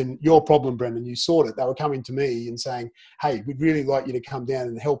 As in your problem, Brendan, you sort it. They were coming to me and saying, hey, we'd really like you to come down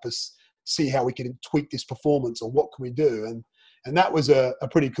and help us see how we can tweak this performance or what can we do. And that was a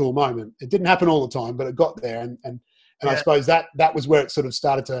pretty cool moment. It didn't happen all the time, but it got there. And I suppose that was where it sort of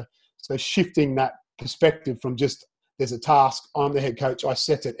started to, so shifting that perspective from just there's a task, I'm the head coach, I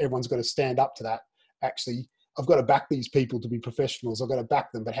set it, everyone's got to stand up to that. Actually, I've got to back these people to be professionals. I've got to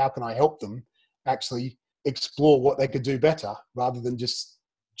back them, but how can I help them actually explore what they could do better rather than just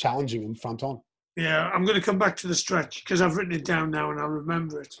challenging them front on? Yeah, I'm going to come back to the stretch because I've written it down now and I'll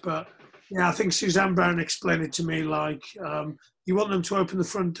remember it. But yeah, I think Suzanne Brown explained it to me like you want them to open the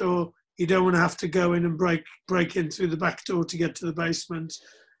front door. You don't want to have to go in and break in through the back door to get to the basement.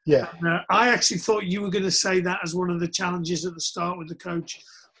 Yeah. And, I actually thought you were going to say that as one of the challenges at the start with the coach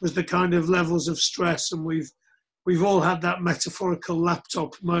was the kind of levels of stress. And we've all had that metaphorical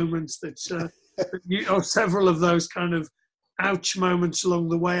laptop moments that several of those kind of ouch moments along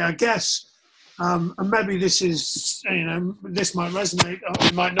the way. I guess And maybe this is, this might resonate or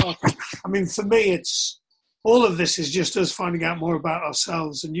it might not. I mean, for me, all of this is just us finding out more about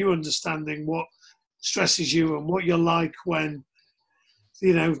ourselves and you understanding what stresses you and what you're like when,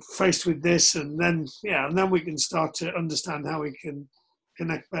 faced with this. And then we can start to understand how we can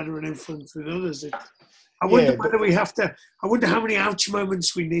connect better and influence with others. I wonder whether we have to, I wonder how many ouch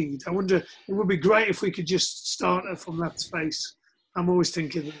moments we need. I wonder, it would be great if we could just start from that space. I'm always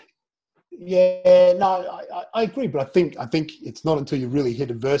thinking that. Yeah, no, I agree, but I think it's not until you really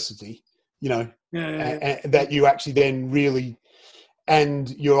hit adversity, and that you actually then really, and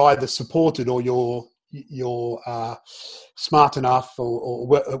you're either supported or you're smart enough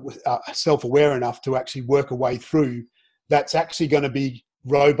or self-aware enough to actually work a way through. That's actually going to be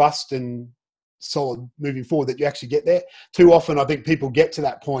robust and solid moving forward. That you actually get there. Too often, I think people get to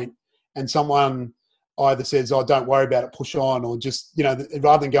that point, and someone either says, "Oh, don't worry about it, push on," or just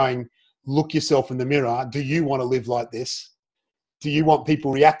rather than going, look yourself in the mirror. Do you want to live like this? Do you want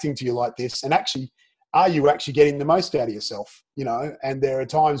people reacting to you like this? And actually, are you actually getting the most out of yourself? And there are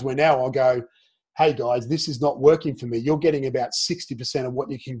times where now I'll go, hey guys, this is not working for me. You're getting about 60% of what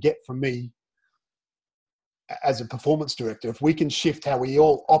you can get from me as a performance director. If we can shift how we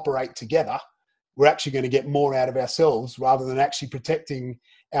all operate together, we're actually going to get more out of ourselves rather than actually protecting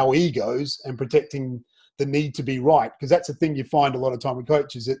our egos and protecting the need to be right, because that's the thing you find a lot of time with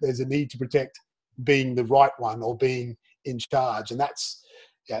coaches, that there's a need to protect being the right one or being in charge, and that's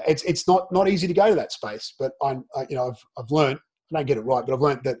it's not easy to go to that space. But I've learned, I don't get it right, but I've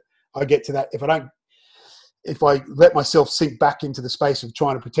learned that I get to that if I let myself sink back into the space of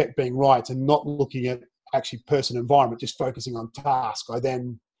trying to protect being right and not looking at actually person environment, just focusing on task, I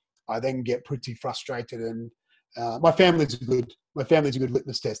then get pretty frustrated. And my family's a good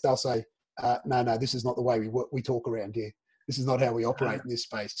litmus test. They'll say, no, this is not the way we talk around here. This is not how we operate in this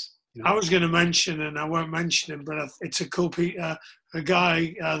space. I was going to mention, and I won't mention him, but it's a cool a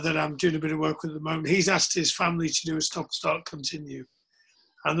guy that I'm doing a bit of work with at the moment. He's asked his family to do a stop, start, continue,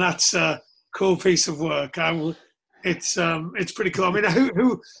 and that's a cool piece of work. It's pretty cool. I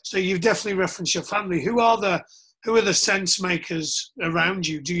mean, so you've definitely referenced your family. Who are the sense makers around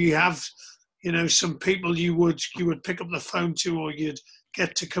you? Do you have some people you would pick up the phone to, or you'd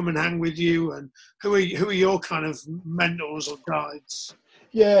get to come and hang with you, and who are your kind of mentors or guides?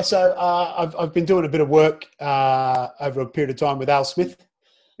 Yeah, so I've been doing a bit of work over a period of time with Al Smith.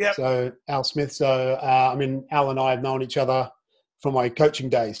 Yeah. So Al Smith. So Al and I have known each other from my coaching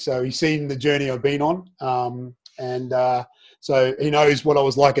days. So he's seen the journey I've been on, and so he knows what I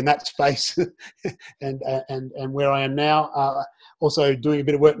was like in that space, and where I am now. Also doing a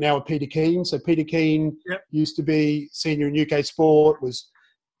bit of work now with Peter Keane. So Peter Keane used to be senior in UK sport, was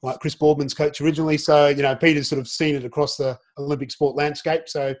like Chris Boardman's coach originally. So, Peter's sort of seen it across the Olympic sport landscape.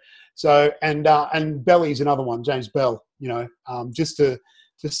 And Belly's another one, James Bell, just to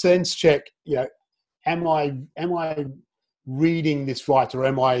sense check, am I reading this right? Or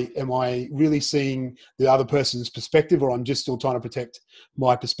am I really seeing the other person's perspective, or I'm just still trying to protect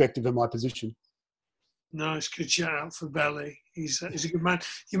my perspective and my position? Nice, good shout out for Belly. He's a good man.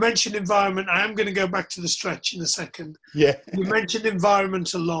 You mentioned environment. I am going to go back to the stretch in a second. Yeah. You mentioned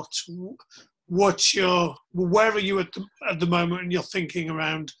environment a lot. Where are you at the moment in your thinking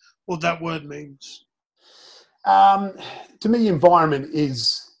around what that word means? To me, environment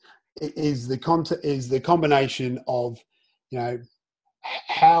is the combination of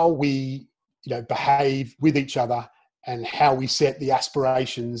how we behave with each other and how we set the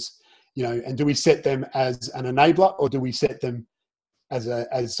aspirations. And do we set them as an enabler, or do we set them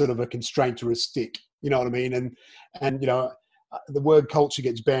as sort of a constraint or a stick? You know what I mean? And the word culture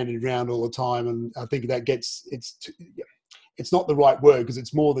gets bandied around all the time, and I think that it's not the right word, because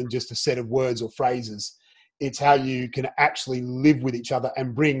it's more than just a set of words or phrases. It's how you can actually live with each other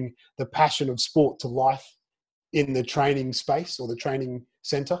and bring the passion of sport to life in the training space or the training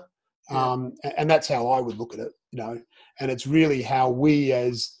center. Yeah. And that's how I would look at it, and it's really how we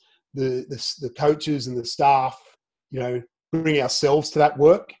as the coaches and the staff, bring ourselves to that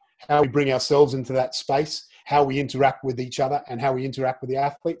work, how we bring ourselves into that space, how we interact with each other and how we interact with the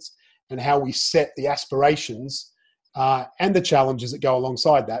athletes, and how we set the aspirations and the challenges that go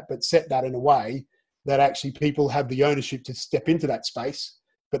alongside that, but set that in a way that actually people have the ownership to step into that space,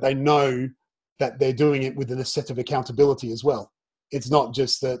 but they know that they're doing it within a set of accountability as well. It's not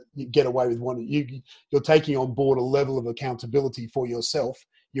just that you get away with one. You're taking on board a level of accountability for yourself,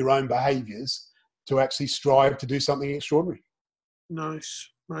 your own behaviours, to actually strive to do something extraordinary. Nice,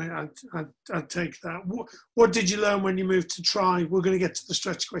 right? I'd take that. What did you learn when you moved to tri? We're going to get to the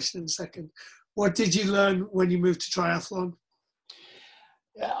stretch question in a second. What did you learn when you moved to triathlon?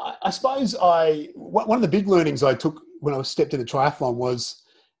 I suppose one of the big learnings I took when I stepped into triathlon was,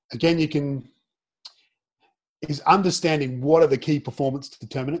 again, is understanding what are the key performance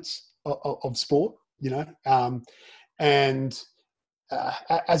determinants of sport, and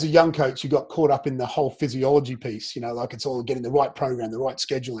as a young coach, you got caught up in the whole physiology piece, like it's all getting the right program, the right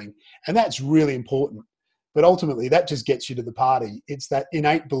scheduling, and that's really important. But ultimately, that just gets you to the party. It's that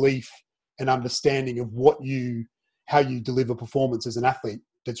innate belief and understanding of how you deliver performance as an athlete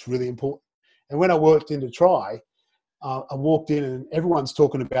that's really important. And when I worked into Tri, I walked in and everyone's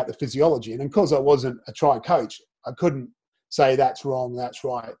talking about the physiology. And because I wasn't a Tri coach, I couldn't say that's wrong, that's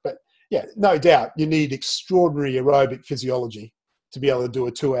right. But yeah, no doubt you need extraordinary aerobic physiology to be able to do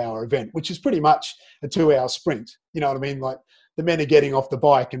a 2-hour event, which is pretty much a 2-hour sprint. You know what I mean? Like the men are getting off the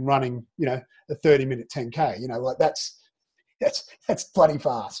bike and running, a 30-minute 10K, like that's bloody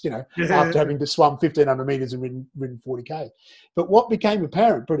fast, after having to swum 1,500 meters and ridden 40K. But what became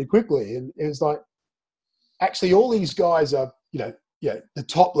apparent pretty quickly, and it was like, actually all these guys are, the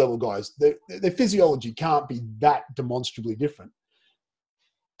top level guys, their physiology can't be that demonstrably different.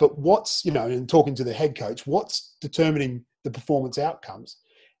 But what's, in talking to the head coach, what's determining the performance outcomes?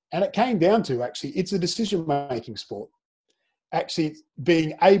 And it came down to, actually, it's a decision-making sport. Actually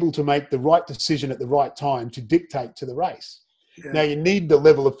being able to make the right decision at the right time to dictate to the race. Yeah. Now, you need the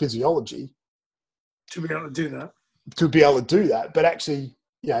level of physiology to be able to do that. But actually,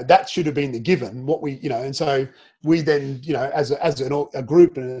 that should have been the given. What we, and so we then, as a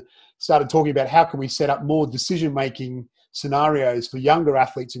group, started talking about how can we set up more decision-making scenarios for younger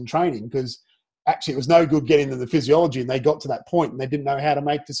athletes in training, because actually it was no good getting them the physiology and they got to that point and they didn't know how to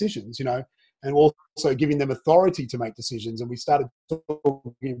make decisions, and also giving them authority to make decisions. And we started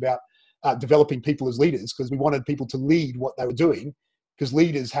talking about developing people as leaders, because we wanted people to lead what they were doing, because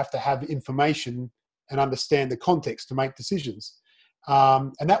leaders have to have information and understand the context to make decisions.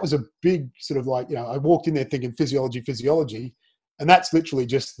 And that was a big sort of like, I walked in there thinking physiology, and that's literally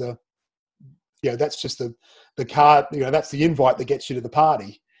just that's just the card, that's the invite that gets you to the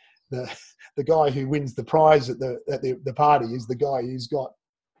party. The guy who wins the prize at the party is the guy who's got,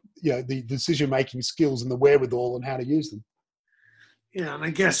 the decision-making skills and the wherewithal and how to use them. Yeah, and I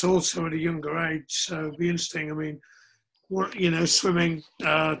guess also at a younger age, so it'd be interesting. I mean, swimming,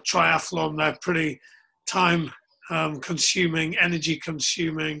 triathlon, they're pretty time-consuming,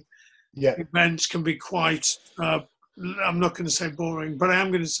 energy-consuming. Yeah. Events can be quite, I'm not going to say boring, but I am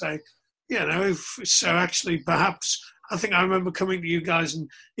going to say, so actually perhaps, I think I remember coming to you guys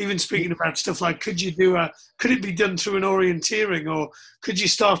and even speaking about stuff like, could it be done through an orienteering, or could you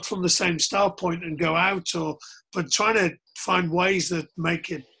start from the same start point and go out, but trying to find ways that make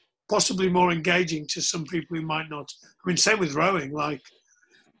it possibly more engaging to some people who might not. I mean, same with rowing. Like,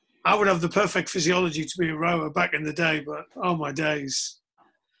 I would have the perfect physiology to be a rower back in the day, but oh my days,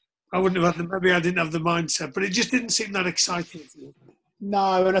 I wouldn't have maybe I didn't have the mindset, but it just didn't seem that exciting to me.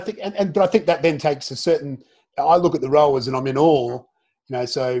 No, and I think, but I think that then takes a certain. I look at the rowers and I'm in awe.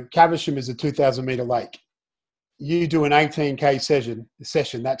 So Caversham is a 2,000 meter lake. You do an 18K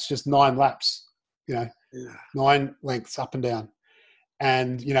session. That's just 9 laps. 9 lengths up and down,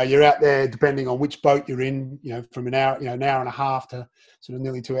 and you're out there depending on which boat you're in. From an hour, an hour and a half to sort of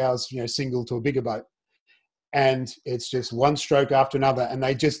nearly 2 hours. Single to a bigger boat, and it's just one stroke after another. And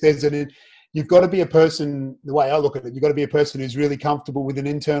you've got to be a person. The way I look at it, you've got to be a person who's really comfortable with an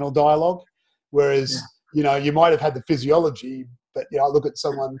internal dialogue, whereas. Yeah. You might have had the physiology, but I look at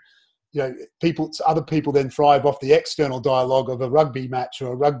someone, other people then thrive off the external dialogue of a rugby match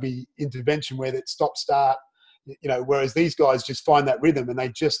or a rugby intervention where it's stop start, whereas these guys just find that rhythm and they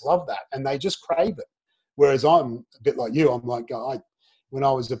just love that and they just crave it. Whereas I'm a bit like you. I'm like, when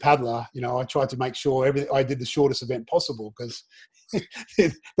I was a paddler, I tried to make sure I did the shortest event possible, because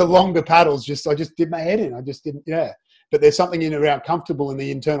the longer paddles I just did my head in. I just didn't, But there's something in around comfortable in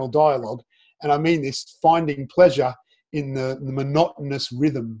the internal dialogue. And I mean this, finding pleasure in the monotonous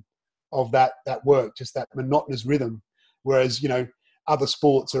rhythm of that work, just that monotonous rhythm. Whereas, other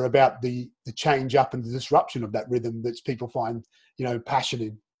sports are about the change up and the disruption of that rhythm that people find, passion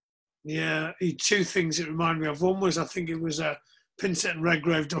in. Yeah, two things it reminded me of. One was, I think it was a Pinsett and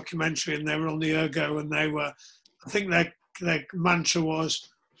Redgrave documentary, and they were on the ergo, and they were, I think their mantra was,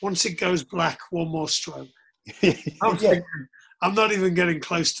 once it goes black, one more stroke. I'm thinking, I'm not even getting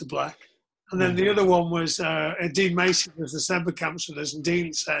close to black. And then the other one was Dean Mason was the Semper camps with us, and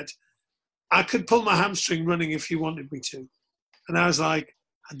Dean said, I could pull my hamstring running if you wanted me to. And I was like,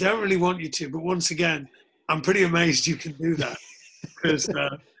 I don't really want you to, but once again, I'm pretty amazed you can do that, because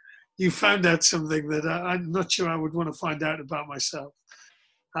you found out something that I'm not sure I would want to find out about myself.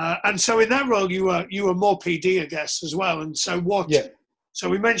 And so in that role, you were more PD, I guess, as well. And so So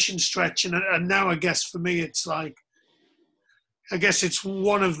we mentioned stretch, and now I guess for me it's like, I guess it's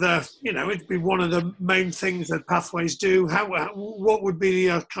one of the, it'd be one of the main things that Pathways do. What would be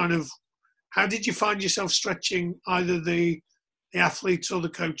the kind of, how did you find yourself stretching either the athletes or the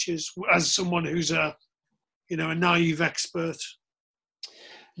coaches as someone who's a naive expert?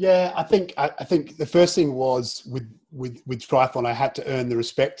 Yeah, I think the first thing was with triathlon, I had to earn the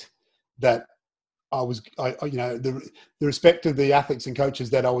respect that the respect of the athletes and coaches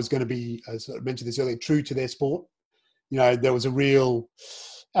that I was going to be, as I mentioned this earlier, true to their sport. There was a real,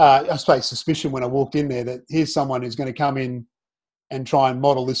 I suppose, suspicion when I walked in there that here's someone who's going to come in and try and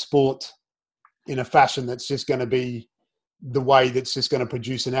model this sport in a fashion that's just going to be the way that's just going to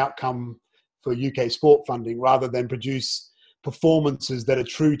produce an outcome for UK sport funding, rather than produce performances that are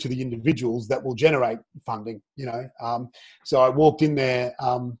true to the individuals that will generate funding. So I walked in there,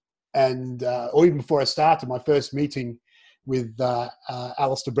 or even before I started, my first meeting with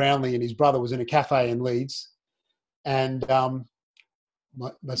Alistair Brownlee and his brother was in a cafe in Leeds. And I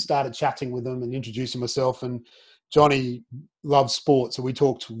started chatting with them and introducing myself. And Johnny loves sport, so we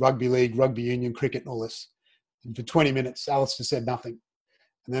talked rugby league, rugby union, cricket, and all this. And for 20 minutes, Alistair said nothing.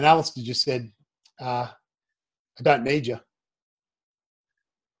 And then Alistair just said, I don't need you.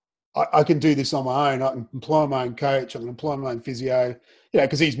 I can do this on my own. I can employ my own coach. I can employ my own physio,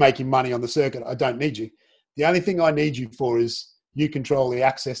 because he's making money on the circuit. I don't need you. The only thing I need you for is you control the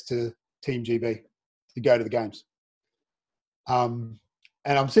access to Team GB to go to the games. And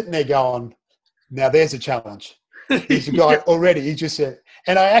I'm sitting there going, now there's a challenge. There's a guy already, he just said,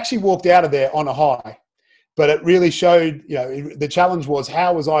 and I actually walked out of there on a high, but it really showed, the challenge was,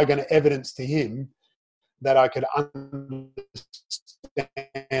 how was I going to evidence to him that I could understand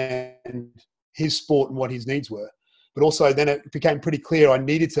his sport and what his needs were. But also then it became pretty clear I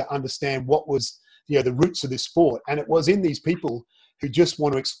needed to understand what was, the roots of this sport. And it was in these people who just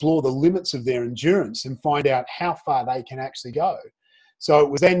want to explore the limits of their endurance and find out how far they can actually go. So it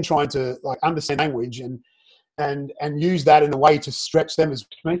was then trying to understand language and use that in a way to stretch them as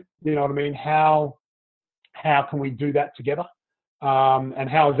me. You know what I mean? How can we do that together? And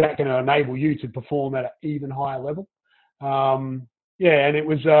how is that going to enable you to perform at an even higher level? And it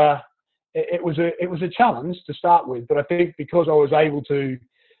was a challenge to start with, but I think because I was able to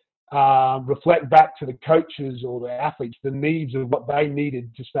reflect back to the coaches or the athletes the needs of what they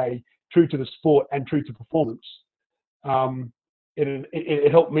needed to stay true to the sport and true to performance,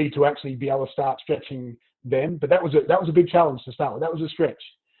 it helped me to actually be able to start stretching them. But that was a big challenge to start with. That was a stretch,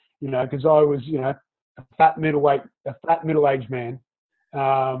 because I was a fat middle-aged man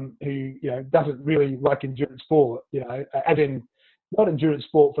who doesn't really like endurance sport, as in not endurance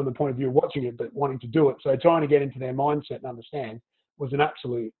sport from the point of view of watching it, but wanting to do it. So trying to get into their mindset and understand was an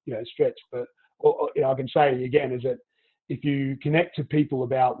absolute stretch. But I can say again is that if you connect to people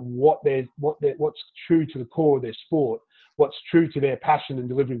about what's true to the core of their sport, what's true to their passion and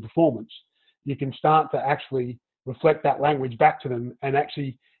delivering performance, you can start to actually reflect that language back to them and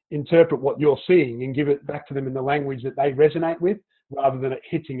actually interpret what you're seeing and give it back to them in the language that they resonate with, rather than it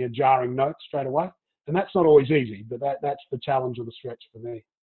hitting a jarring note straight away. And that's not always easy, but that's the challenge of the stretch for me.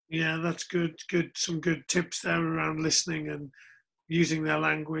 Yeah, that's good. Some good tips there around listening and using their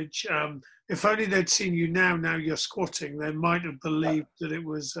language. If only they'd seen you now you're squatting, they might have believed that it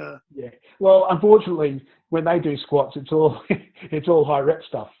was. Yeah. Well, unfortunately, when they do squats, it's all high rep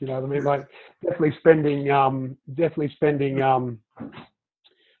stuff. You know what I mean? Like definitely spending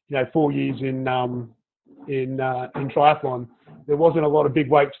 4 years in triathlon. There wasn't a lot of big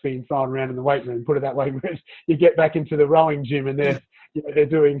weights being thrown around in the weight room, put it that way. Whereas you get back into the rowing gym and they're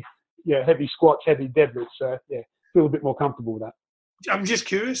doing heavy squats, heavy deadlifts. So feel a bit more comfortable with that. I'm just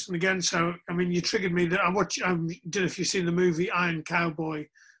curious, and again, so I mean, you triggered me that I don't know if you've seen the movie Iron Cowboy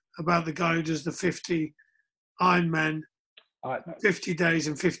about the guy who does the 50 Ironmen, 50 days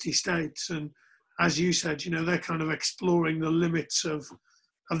and 50 states, and as you said, they're kind of exploring the limits of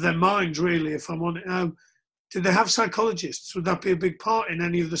their minds, really. If I'm on it, do they have psychologists? Would that be a big part in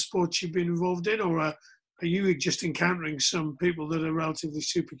any of the sports you've been involved in, or are you just encountering some people that are relatively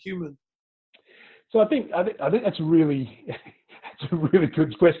superhuman? So I think that's a really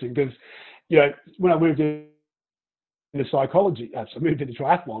good question, because when I moved into psychology, so I moved into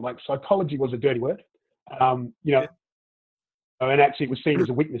triathlon. Like psychology was a dirty word, and actually it was seen as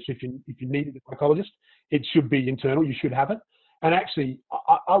a weakness if you needed a psychologist. It should be internal. You should have it. And actually,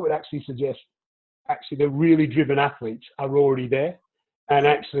 I would actually suggest the really driven athletes are already there. And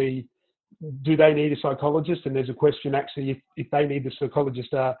actually, do they need a psychologist? And there's a question actually if they need the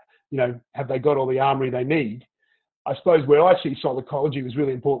psychologist, have they got all the armory they need? I suppose where I see psychology was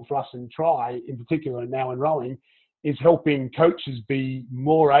really important for us in tri in particular, and now in rowing, is helping coaches be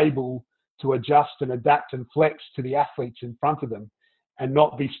more able to adjust and adapt and flex to the athletes in front of them and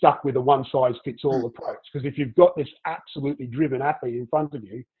not be stuck with a one-size-fits-all approach. Because if you've got this absolutely driven athlete in front of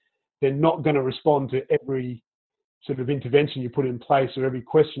you, they're not going to respond to every sort of intervention you put in place or every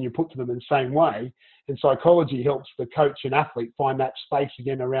question you put to them in the same way. And psychology helps the coach and athlete find that space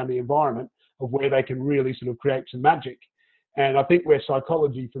again around the environment of where they can really sort of create some magic. And I think where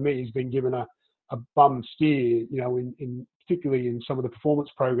psychology for me has been given a bum steer, you know, in particularly in some of the performance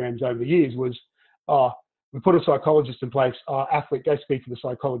programs over the years was, we put a psychologist in place, athlete, go speak to the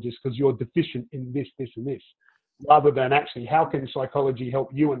psychologist because you're deficient in this, this, and this. Rather than actually, how can psychology help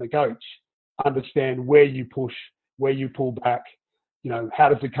you and the coach understand where you push, where you pull back, you know, how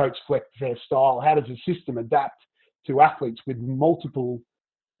does the coach flex their style? How does the system adapt to athletes with multiple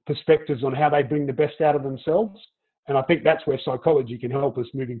perspectives on how they bring the best out of themselves? And I think that's where psychology can help us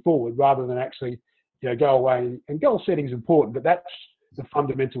moving forward rather than actually, you know, go away. And goal setting is important, but that's the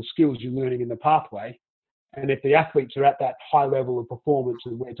fundamental skills you're learning in the pathway. And if the athletes are at that high level of performance,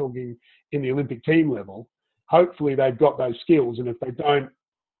 and we're talking in the Olympic team level, hopefully they've got those skills. And if they don't,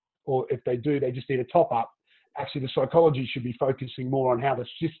 or if they do, they just need a top up. Actually, the psychology should be focusing more on how the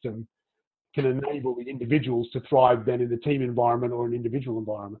system can enable the individuals to thrive than in the team environment or an individual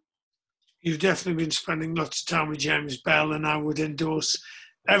environment. You've definitely been spending lots of time with James Bell, and I would endorse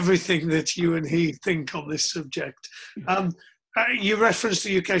everything that you and he think on this subject. You referenced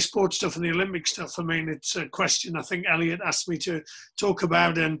the UK sports stuff and the Olympic stuff. I mean, it's a question I think Elliot asked me to talk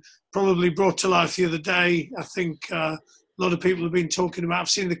about and probably brought to life the other day. I think a lot of people have been talking about, I've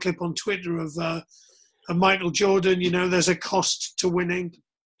seen the clip on Twitter of Michael Jordan. You know, there's a cost to winning.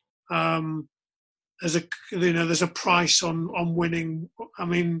 There's a price on winning. I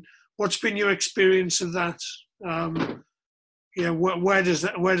mean, what's been your experience of that? What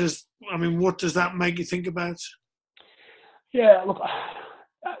does that make you think about? Yeah,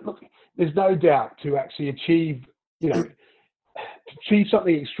 look, there's no doubt to actually achieve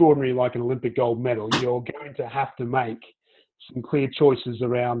something extraordinary like an Olympic gold medal, you're going to have to make some clear choices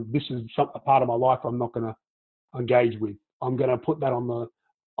around, this is a part of my life I'm not going to engage with. I'm going to put that on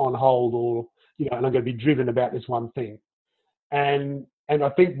hold, or, you know, and I'm going to be driven about this one thing. And I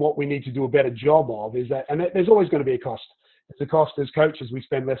think what we need to do a better job of is that, and there's always going to be a cost. It's a cost as coaches, we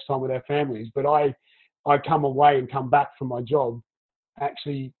spend less time with our families, but I come away and come back from my job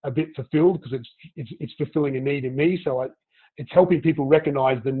actually a bit fulfilled because it's fulfilling a need in me. So it's helping people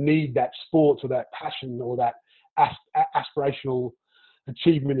recognize the need that sports or that passion or that aspirational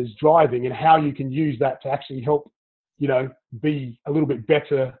achievement is driving, and how you can use that to actually help, you know, be a little bit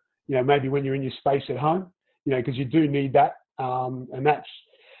better, you know, maybe when you're in your space at home, you know, because you do need that. And that's,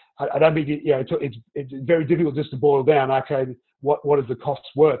 I don't think, you know, it's very difficult just to boil down, okay, what is the cost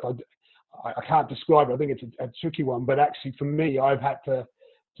worth? I can't describe it. I think it's a tricky one, but actually for me, I've had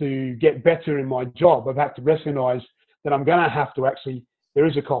to get better in my job. I've had to recognize that I'm going to have to actually, there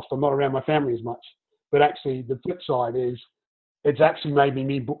is a cost. I'm not around my family as much, but actually the flip side is it's actually made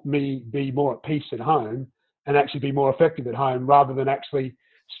me be more at peace at home and actually be more effective at home rather than actually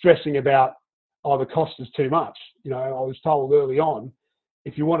stressing about, the cost is too much. You know, I was told early on,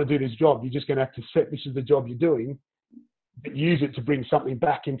 if you want to do this job, you're just going to have to set, this is the job you're doing, but use it to bring something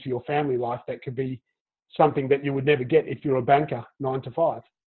back into your family life that could be something that you would never get if you're a banker 9 to 5,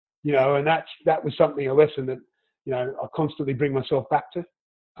 you know, and that was something, a lesson that, you know, I constantly bring myself back to.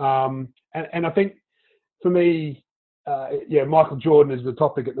 And I think for me, Michael Jordan is the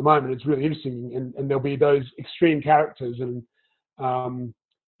topic at the moment. It's really interesting, and there'll be those extreme characters.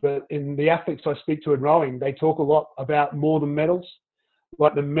 But in the athletes I speak to in rowing, they talk a lot about more than medals.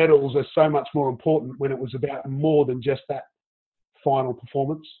 Like the medals are so much more important when it was about more than just that final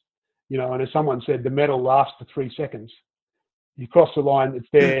performance. You know, and as someone said, the medal lasts for 3 seconds. You cross the line, it's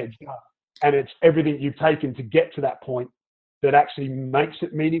there, it's done. And it's everything you've taken to get to that point that actually makes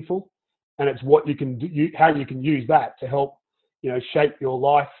it meaningful. And it's what you can do, how you can use that to help, you know, shape your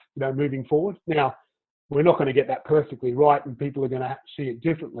life, you know, moving forward. Now, we're not going to get that perfectly right, and people are going to see it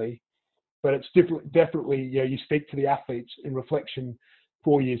differently. But it's definitely, you know, you speak to the athletes in reflection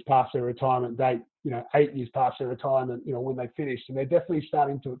 4 years past their retirement date, you know, 8 years past their retirement, you know, when they finished, and they're definitely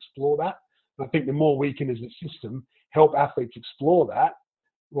starting to explore that. And I think the more we can, as a system, help athletes explore that,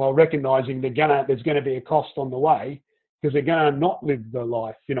 while recognizing there's going to be a cost on the way, because they're going to not live the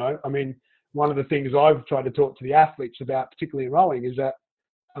life. You know, I mean, one of the things I've tried to talk to the athletes about, particularly in rowing, is that,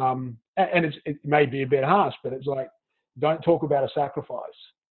 and it may be a bit harsh, but it's like, don't talk about a sacrifice.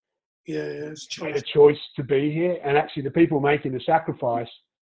 Yeah, it's made a choice to be here, and actually the people making the sacrifice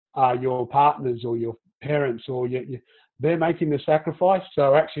are your partners or your parents, or they're making the sacrifice.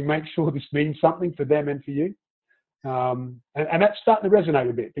 So actually make sure this means something for them and for you. And that's starting to resonate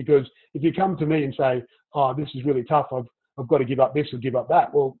a bit, because if you come to me and say, oh, this is really tough, I've got to give up this or give up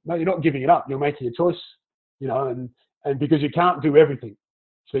that. Well, no, you're not giving it up. You're making a choice, and because you can't do everything.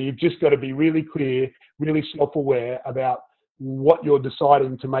 So you've just got to be really clear, really self-aware about what you're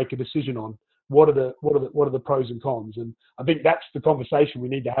deciding to make a decision on. What are the pros and cons? And I think that's the conversation we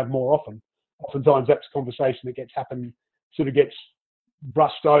need to have more often. Oftentimes that's a conversation that sort of gets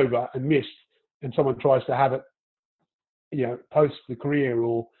brushed over and missed, and someone tries to have it, post the career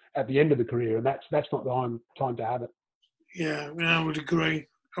or at the end of the career, and that's not the time to have it. Yeah, I would agree.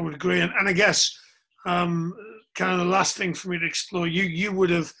 And I guess kind of the last thing for me to explore, you would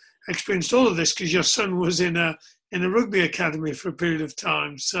have experienced all of this because your son was in a rugby academy for a period of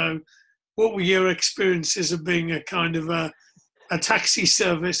time. So what were your experiences of being a kind of a taxi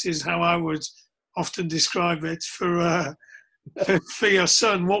service, is how I would often describe it, for your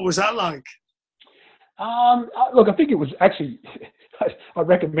son? What was that like? Look, I think it was actually, I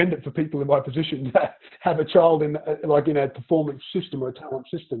recommend it for people in my position to have a child in a performance system or a talent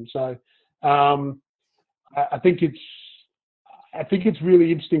system. So I think it's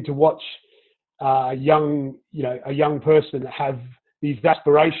really interesting to watch a young person have these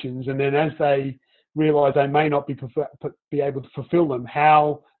aspirations, and then as they realise they may not be able to fulfil them,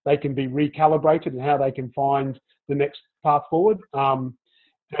 how they can be recalibrated and how they can find the next path forward.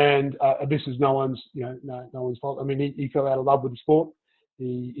 And this is no one's fault. I mean, he fell out of love with the sport.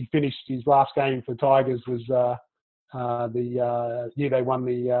 He finished his last game for Tigers was the year they won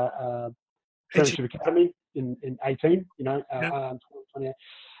the Premiership Academy in 18.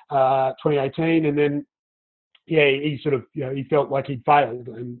 2018, and then he sort of he felt like he'd failed,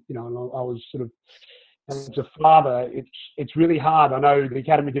 and and I was sort of, as a father, it's really hard. I know the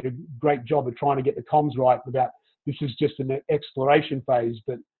academy did a great job of trying to get the comms right about this is just an exploration phase,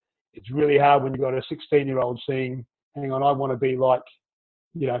 but it's really hard when you've got a 16-year-old saying, hang on, I want to be like,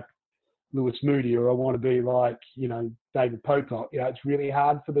 Lewis Moody, or I want to be like, David Pocock. It's really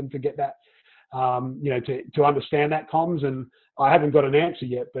hard for them to get that, to understand that comms. And I haven't got an answer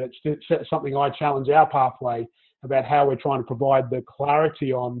yet, but it's something I challenge our pathway about, how we're trying to provide the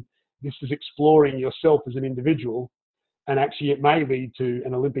clarity on this is exploring yourself as an individual. And actually it may lead to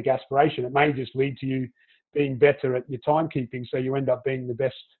an Olympic aspiration. It may just lead to you being better at your timekeeping, so you end up being the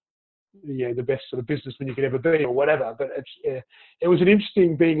best sort of businessman you could ever be, or whatever. But it was an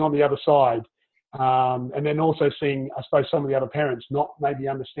interesting being on the other side, and then also seeing, I suppose, some of the other parents not maybe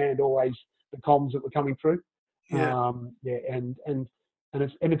understand always the comms that were coming through. And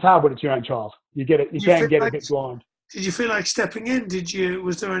it's hard when it's your own child. You can get a bit blind. Did you feel like stepping in?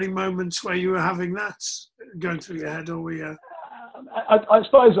 Was there any moments where you were having that going through your head, or were you? I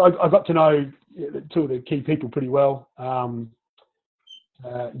suppose I got to know two of the key people pretty well,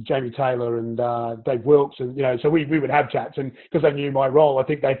 Jamie Taylor and Dave Wilkes, and so we would have chats, and because they knew my role, I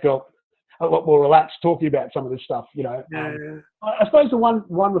think they felt a lot more relaxed talking about some of this stuff. I suppose the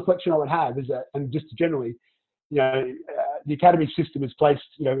one reflection I would have is that, and just generally, the academy system is placed,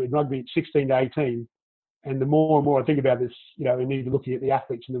 in rugby at 16 to 18, and the more and more I think about this, and even looking at the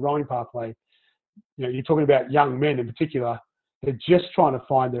athletes in the rowing pathway, you're talking about young men in particular. They're just trying to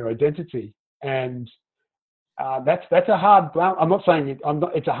find their identity, and that's a hard balance. I'm not saying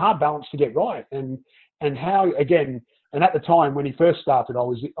it's a hard balance to get right, and how, again, and at the time when he first started, I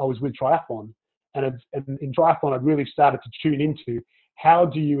was with triathlon, and in triathlon I'd really started to tune into how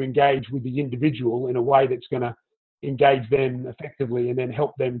do you engage with the individual in a way that's going to engage them effectively, and then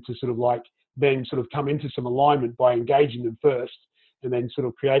help them to sort of come into some alignment by engaging them first, and then sort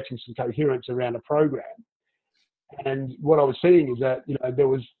of creating some coherence around a program. And what I was seeing is that,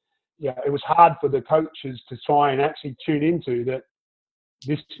 it was hard for the coaches to try and actually tune into that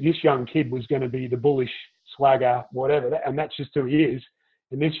this young kid was going to be the bullish swagger, whatever, and that's just who he is.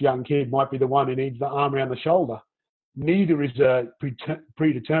 And this young kid might be the one who needs the arm around the shoulder. Neither is a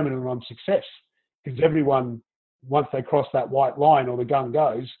predeterminant on success, because everyone, once they cross that white line or the gun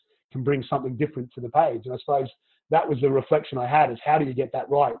goes, can bring something different to the page. And I suppose that was the reflection I had, is how do you get that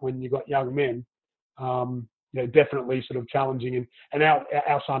right when you've got young men, definitely sort of challenging. And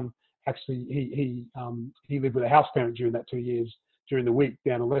our son, actually, he lived with a house parent during that 2 years during the week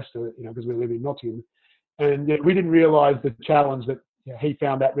down in Leicester, because we live in Nottingham. And we didn't realise the challenge that he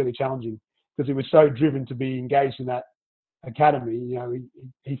found that really challenging, because he was so driven to be engaged in that academy.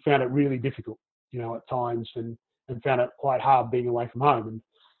 He found it really difficult, at times, and found it quite hard being away from home. And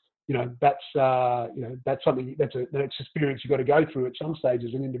that's something that's an experience you've got to go through at some stage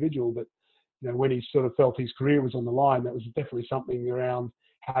as an individual. But when he sort of felt his career was on the line, that was definitely something around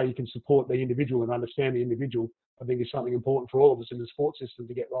how you can support the individual and understand the individual. I think is something important for all of us in the sports system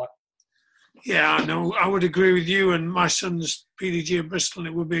to get right. Yeah, I know. I would agree with you. And my son's PDG at Bristol, and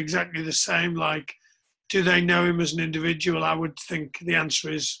it would be exactly the same. Like, do they know him as an individual? I would think the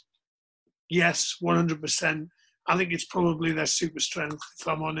answer is yes, 100%. I think it's probably their super strength, if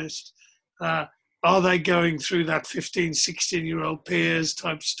I'm honest. Are they going through that 15, 16-year-old peers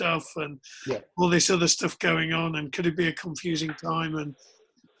type stuff and all this other stuff going on? And could it be a confusing time? And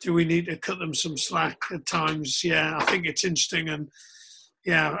do we need to cut them some slack at times? Yeah, I think it's interesting. And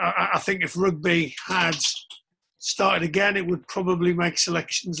yeah, I think if rugby had started again, it would probably make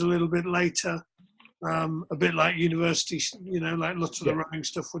selections a little bit later. A bit like university, like lots of the rowing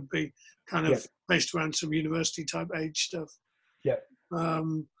stuff would be kind of based around some university type age stuff. Yeah.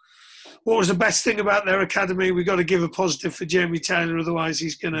 What was the best thing about their academy? We've got to give a positive for Jamie Taylor, otherwise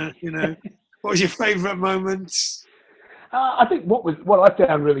he's gonna, What was your favourite moments? I think what I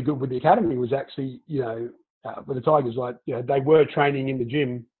found really good with the academy was actually, with the Tigers, they were training in the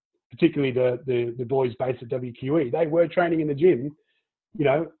gym, particularly the boys based at WQE. They were training in the gym,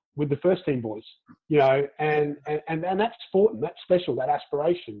 with the first team boys, and that's sport, and that's special, that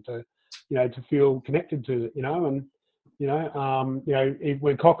aspiration to feel connected to it, and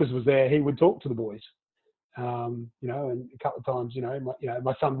when Cockers was there, he would talk to the boys, and a couple of times,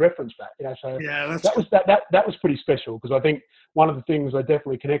 my son referenced that, so that was pretty special, because I think one of the things I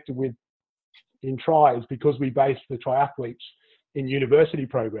definitely connected with in Tri is because we base the triathletes in university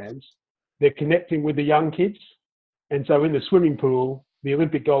programs, they're connecting with the young kids, and so in the swimming pool, the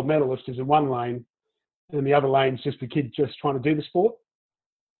Olympic gold medalist is in one lane, and the other lane's just the kid just trying to do the sport.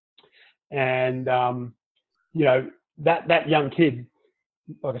 And, that young kid,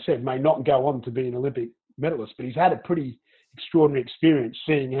 like I said, may not go on to be an Olympic medalist, but he's had a pretty extraordinary experience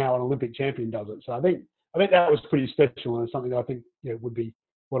seeing how an Olympic champion does it. So I think that was pretty special, and something that I think would be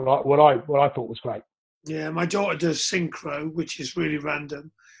what I thought was great. Yeah, my daughter does synchro, which is really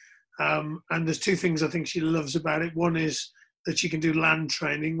random. And there's two things I think she loves about it. One is that she can do land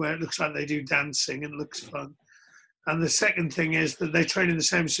training where it looks like they do dancing and looks fun. And the second thing is that they train in the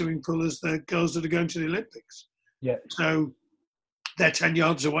same swimming pool as the girls that are going to the Olympics. Yeah. So they're 10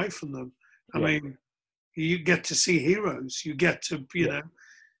 yards away from them. I mean, you get to see heroes. You get to,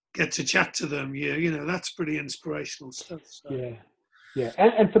 get to chat to them. That's pretty inspirational stuff. So. Yeah. Yeah.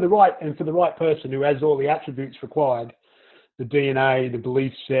 And for the right person who has all the attributes required, the DNA, the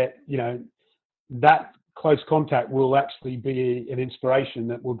belief set, that close contact will actually be an inspiration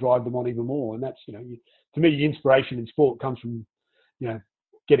that will drive them on even more. And that's, to me, the inspiration in sport comes from,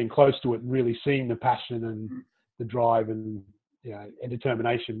 getting close to it and really seeing the passion and the drive and, and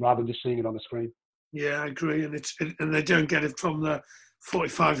determination rather than just seeing it on the screen. Yeah, I agree. And they don't get it from the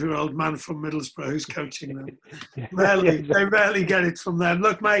 45-year-old man from Middlesbrough who's coaching them. They rarely get it from them.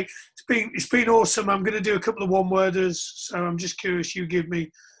 Look, mate, it's been awesome. I'm going to do a couple of one-worders. So I'm just curious, you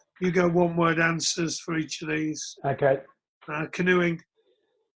go one-word answers for each of these. Okay. Canoeing.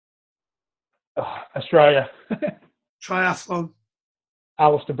 Australia. Triathlon.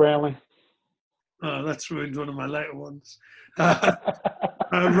 Alistair Brownlee. Oh, that's ruined one of my later ones.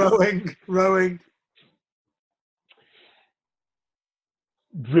 Rowing.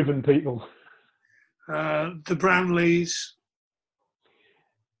 Driven people. The Brownlees.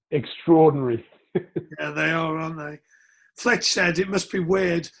 Extraordinary. Yeah, they are, aren't they? Fletch said it must be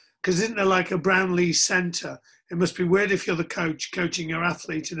weird because isn't there like a Brownlee centre? It must be weird if you're the coach coaching your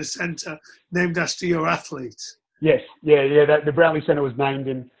athlete in a centre named after your athlete. Yes, yeah. The Brownlee Centre was named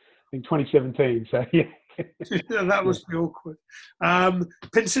in 2017. So yeah, yeah, that must be awkward.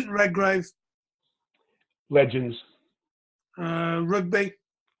 Pinsent and Redgrave. Legends. Rugby.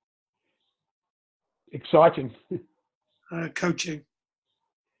 Exciting. Coaching.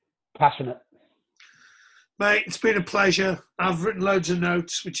 Passionate. Mate, it's been a pleasure. I've written loads of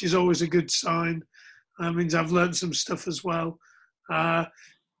notes, which is always a good sign. That means I've learned some stuff as well.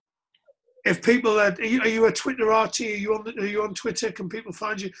 If people are you a Twitterati? Are you on Twitter? Can people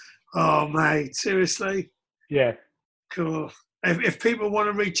find you? Oh, mate, seriously? Yeah. Cool. If people want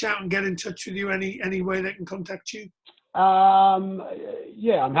to reach out and get in touch with you, any way they can contact you?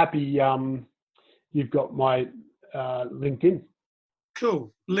 Yeah, I'm happy. You've got my LinkedIn.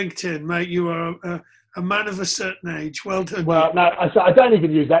 Cool. LinkedIn, mate. You are a man of a certain age. Well done. Well, no, I don't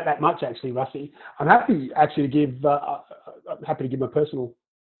even use that much, actually, Rusty. I'm happy actually to give. I'm happy to give my personal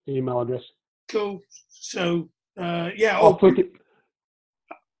email address. Cool. So, yeah. I'll click it.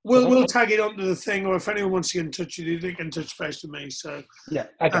 We'll tag it onto the thing, or if anyone wants to get in touch with you, they can touch base with me. So, yeah,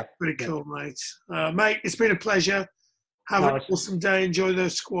 okay. That's pretty cool, mate. Mate, it's been a pleasure. Have an awesome day. Enjoy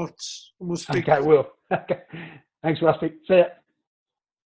those squats. And we'll speak. Okay, will. Okay. Thanks, Rusty. See ya.